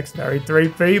did Rex marry 3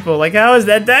 people? Like, how is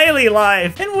their daily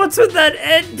life? And what's with that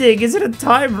ending? Is it a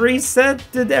time reset?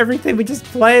 Did everything we just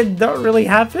played not really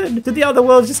happen? Did the other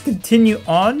worlds just continue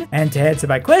on? And to answer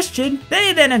my question,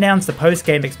 they then announced the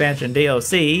post-game expansion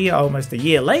DLC almost a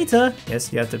year later.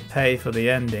 Yes, you have to pay for the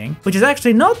ending, which is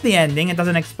actually not the ending. It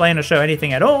doesn't explain or show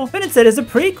anything at all, but instead is a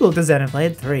prequel to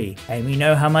Xenoblade 3. And we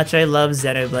know how much I love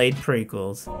Xenoblade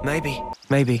prequels.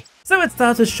 Maybe. So it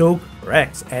starts with Shulk,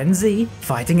 Rex, and Z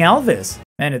fighting Alvis.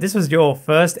 Man, if this was your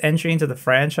first entry into the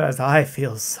franchise, I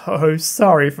feel so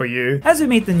sorry for you. As we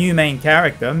meet the new main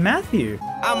character, Matthew.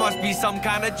 I must be some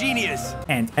kind of genius.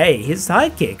 And A, his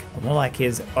sidekick, or more like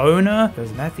his owner,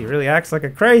 because Matthew really acts like a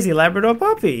crazy Labrador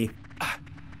puppy.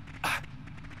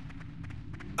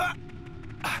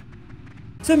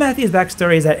 So Matthew's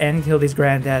backstory is that N killed his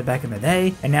granddad back in the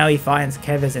day, and now he finds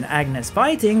Kevez and Agnes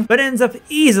fighting, but ends up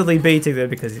easily beating them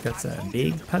because he's got some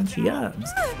big punchy arms.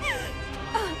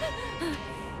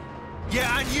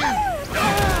 Yeah, and you!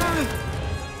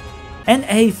 And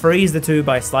A frees the two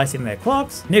by slicing their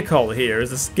clocks. Nicole here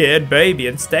is a scared baby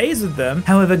and stays with them.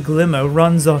 However, Glimmer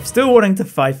runs off, still wanting to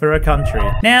fight for her country.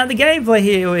 Now, the gameplay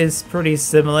here is pretty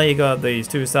similar. You got these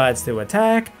two sides to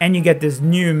attack, and you get this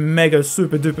new mega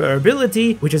super duper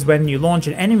ability, which is when you launch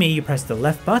an enemy, you press the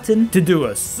left button to do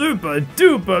a super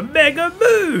duper mega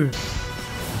move.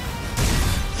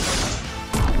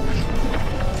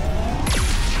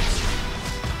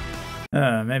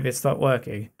 Maybe it's not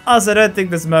working. Also, I don't think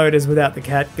this mode is without the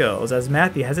cat girls, as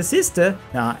Matthew has a sister,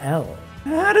 Nael.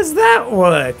 How does that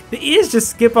work? The ears just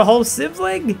skip a whole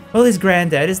sibling? Well, his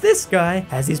granddad is this guy,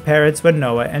 as his parents were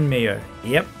Noah and Mio.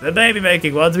 Yep, the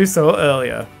baby-making ones we saw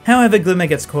earlier. However, Glimmer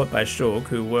gets caught by Shulk,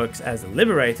 who works as the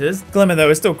Liberators. Glimmer,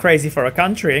 though, is still crazy for her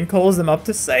country and calls them up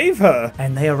to save her.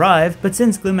 And they arrive, but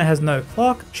since Glimmer has no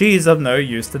clock, she is of no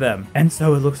use to them. And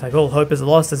so it looks like all hope is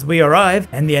lost as we arrive,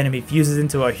 and the enemy fuses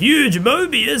into a huge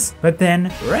Mobius. But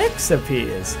then Rex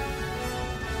appears.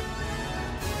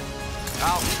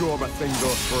 I'll show him a thing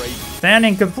goes free.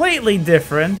 Sounding completely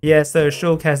different. Yeah, so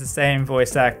Shulk has the same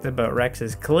voice actor, but Rex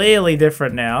is clearly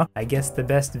different now. I guess the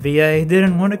best VA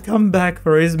didn't want to come back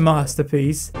for his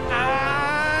masterpiece.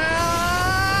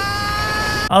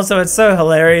 Also, it's so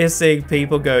hilarious seeing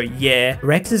people go, yeah,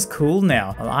 Rex is cool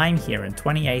now. Well, I'm here in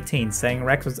 2018 saying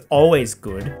Rex was always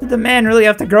good. Did the man really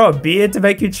have to grow a beard to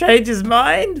make you change his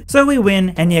mind? So we win,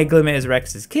 and yeah, Glimmer is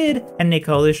Rex's kid, and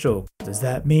Nicole is Shulk. Does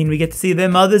that mean we get to see their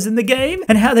mothers in the game?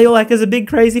 And how they all act as a big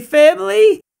crazy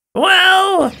family?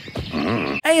 Well...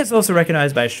 A is also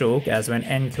recognized by Shulk, as when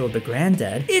N killed the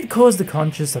granddad, it caused the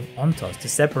conscience of Ontos to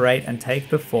separate and take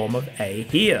the form of A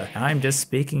here. I'm just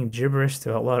speaking gibberish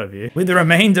to a lot of you. With the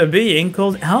remainder being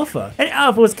called Alpha. And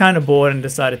Alpha was kind of bored and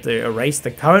decided to erase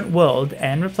the current world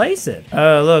and replace it.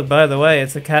 Oh look, by the way,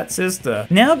 it's a cat sister.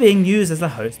 Now being used as the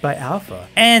host by Alpha.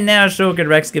 And now Shulk and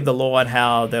Rex give the lore on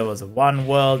how there was one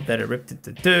world that it ripped it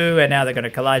to two, and now they're going to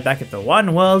collide back into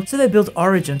one world, so they built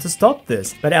Origin to stop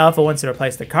this. But Alpha wants to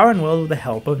replace the current world with the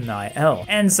help of Nael.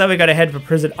 And so we gotta head for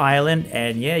Prison Island,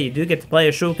 and yeah, you do get to play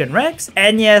as Shulk and Rex,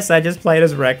 and yes, I just played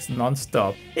as Rex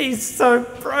non-stop. He's so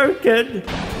broken! There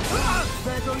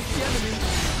goes the enemy.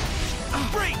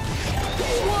 Break!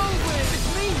 Whoa, it's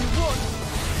me, what?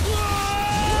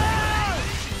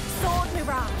 Sword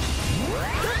mirage.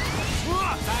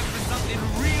 Time for something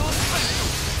real special.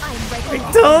 I'm ready.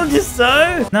 I told you so!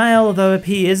 Nael, though,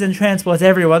 appears and transports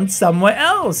everyone somewhere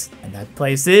else. And that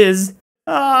place is...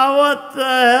 oh, what the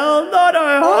hell? Not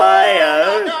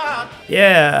Ohio!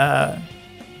 Yeah,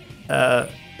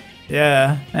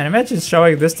 yeah. And imagine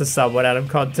showing this to someone out of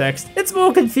context. It's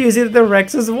more confusing than the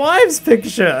Rex's wife's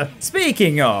picture.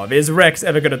 Speaking of, is Rex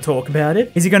ever gonna talk about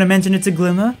it? Is he gonna mention it to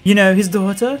Glimmer? You know, his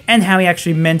daughter? And how he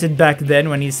actually meant it back then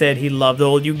when he said he loved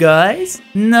all you guys?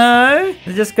 No?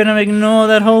 They're just gonna ignore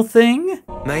that whole thing?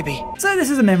 Maybe. So this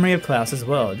is a memory of Klaus as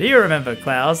well. Do you remember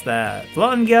Klaus, that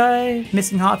blonde guy,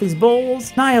 missing half his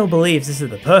balls? Niall believes this is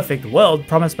the perfect world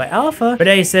promised by Alpha, but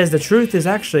A says the truth is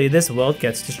actually this world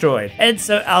gets destroyed. And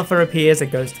so Alpha appears and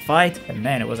goes to fight, and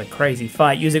man, it was a crazy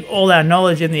fight using all our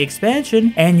knowledge in the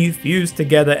expansion, and you fuse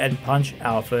together and punch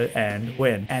Alpha and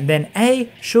win. And then A,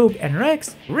 Shulk, and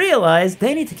Rex realize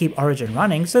they need to keep Origin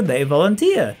running, so they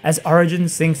volunteer, as Origin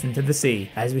sinks into the sea,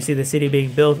 as we see the city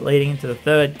being built leading into the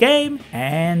third game,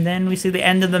 and then we see the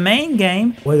end of the main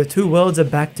game, where the two worlds are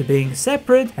back to being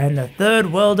separate, and the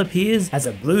third world appears as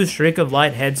a blue streak of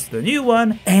light heads to the new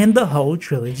one, and the whole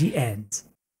trilogy ends.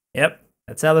 Yep,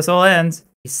 that's how this all ends.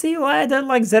 You see why I don't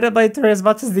like Xenoblade 3 as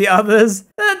much as the others?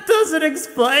 That doesn't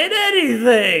explain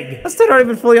anything! I still don't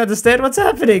even fully understand what's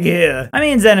happening here. I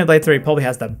mean, Xenoblade 3 probably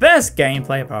has the best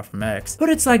gameplay apart from X, but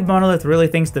it's like Monolith really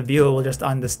thinks the viewer will just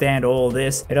understand all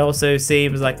this. It also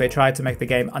seems like they tried to make the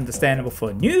game understandable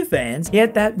for new fans,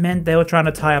 yet that meant they were trying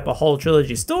to tie up a whole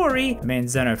trilogy story. I mean,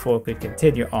 Xeno 4 could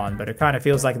continue on, but it kind of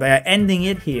feels like they are ending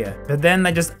it here. But then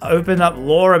they just open up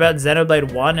lore about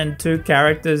Xenoblade 1 and 2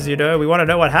 characters, you know, we want to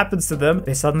know what happens to them.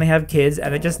 They suddenly have kids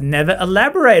and they just never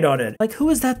elaborate on it. Like, who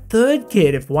is that third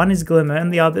kid if one is Glimmer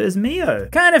and the other is Mio?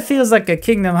 Kind of feels like a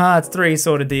Kingdom Hearts 3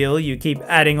 sort of deal. You keep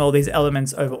adding all these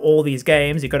elements over all these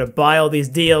games, you gotta buy all these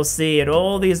DLC and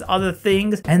all these other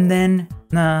things, and then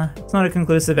nah, it's not a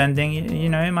conclusive ending. You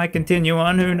know, it might continue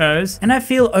on, who knows? And I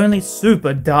feel only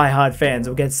super diehard fans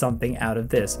will get something out of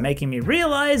this, making me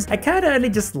realize I kinda only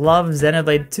just love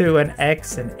Xenoblade 2 and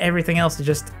X, and everything else is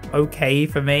just okay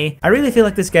for me. I really feel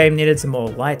like this game needed some more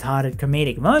lighthearted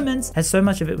comedic moments, as so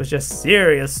much of it was just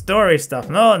serious story stuff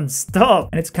non-stop.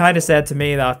 And it's kinda sad to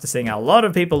me that after seeing a lot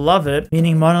of people love it,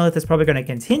 meaning Monolith is probably gonna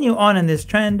continue on in this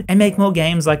trend and make more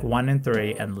games like 1 and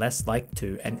 3 and less like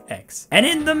 2 and X. And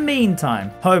in the meantime,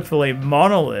 hopefully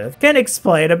Monolith can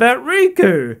explain about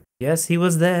Riku. Yes, he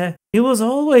was there. He was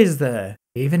always there.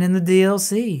 Even in the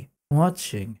DLC.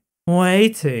 Watching.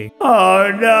 Waiting.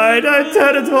 Oh no, don't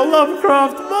turn into a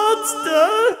Lovecraft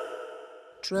monster!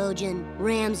 Trojan,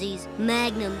 Ramses,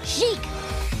 Magnum, Sheik!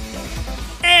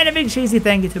 And a big cheesy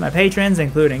thank you to my patrons,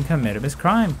 including Committimus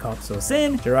Crime, Coxel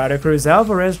Sin, Gerardo Cruz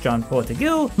Alvarez, John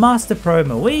Portagil, Master Pro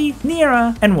Maui,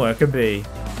 Nira, and Worker B.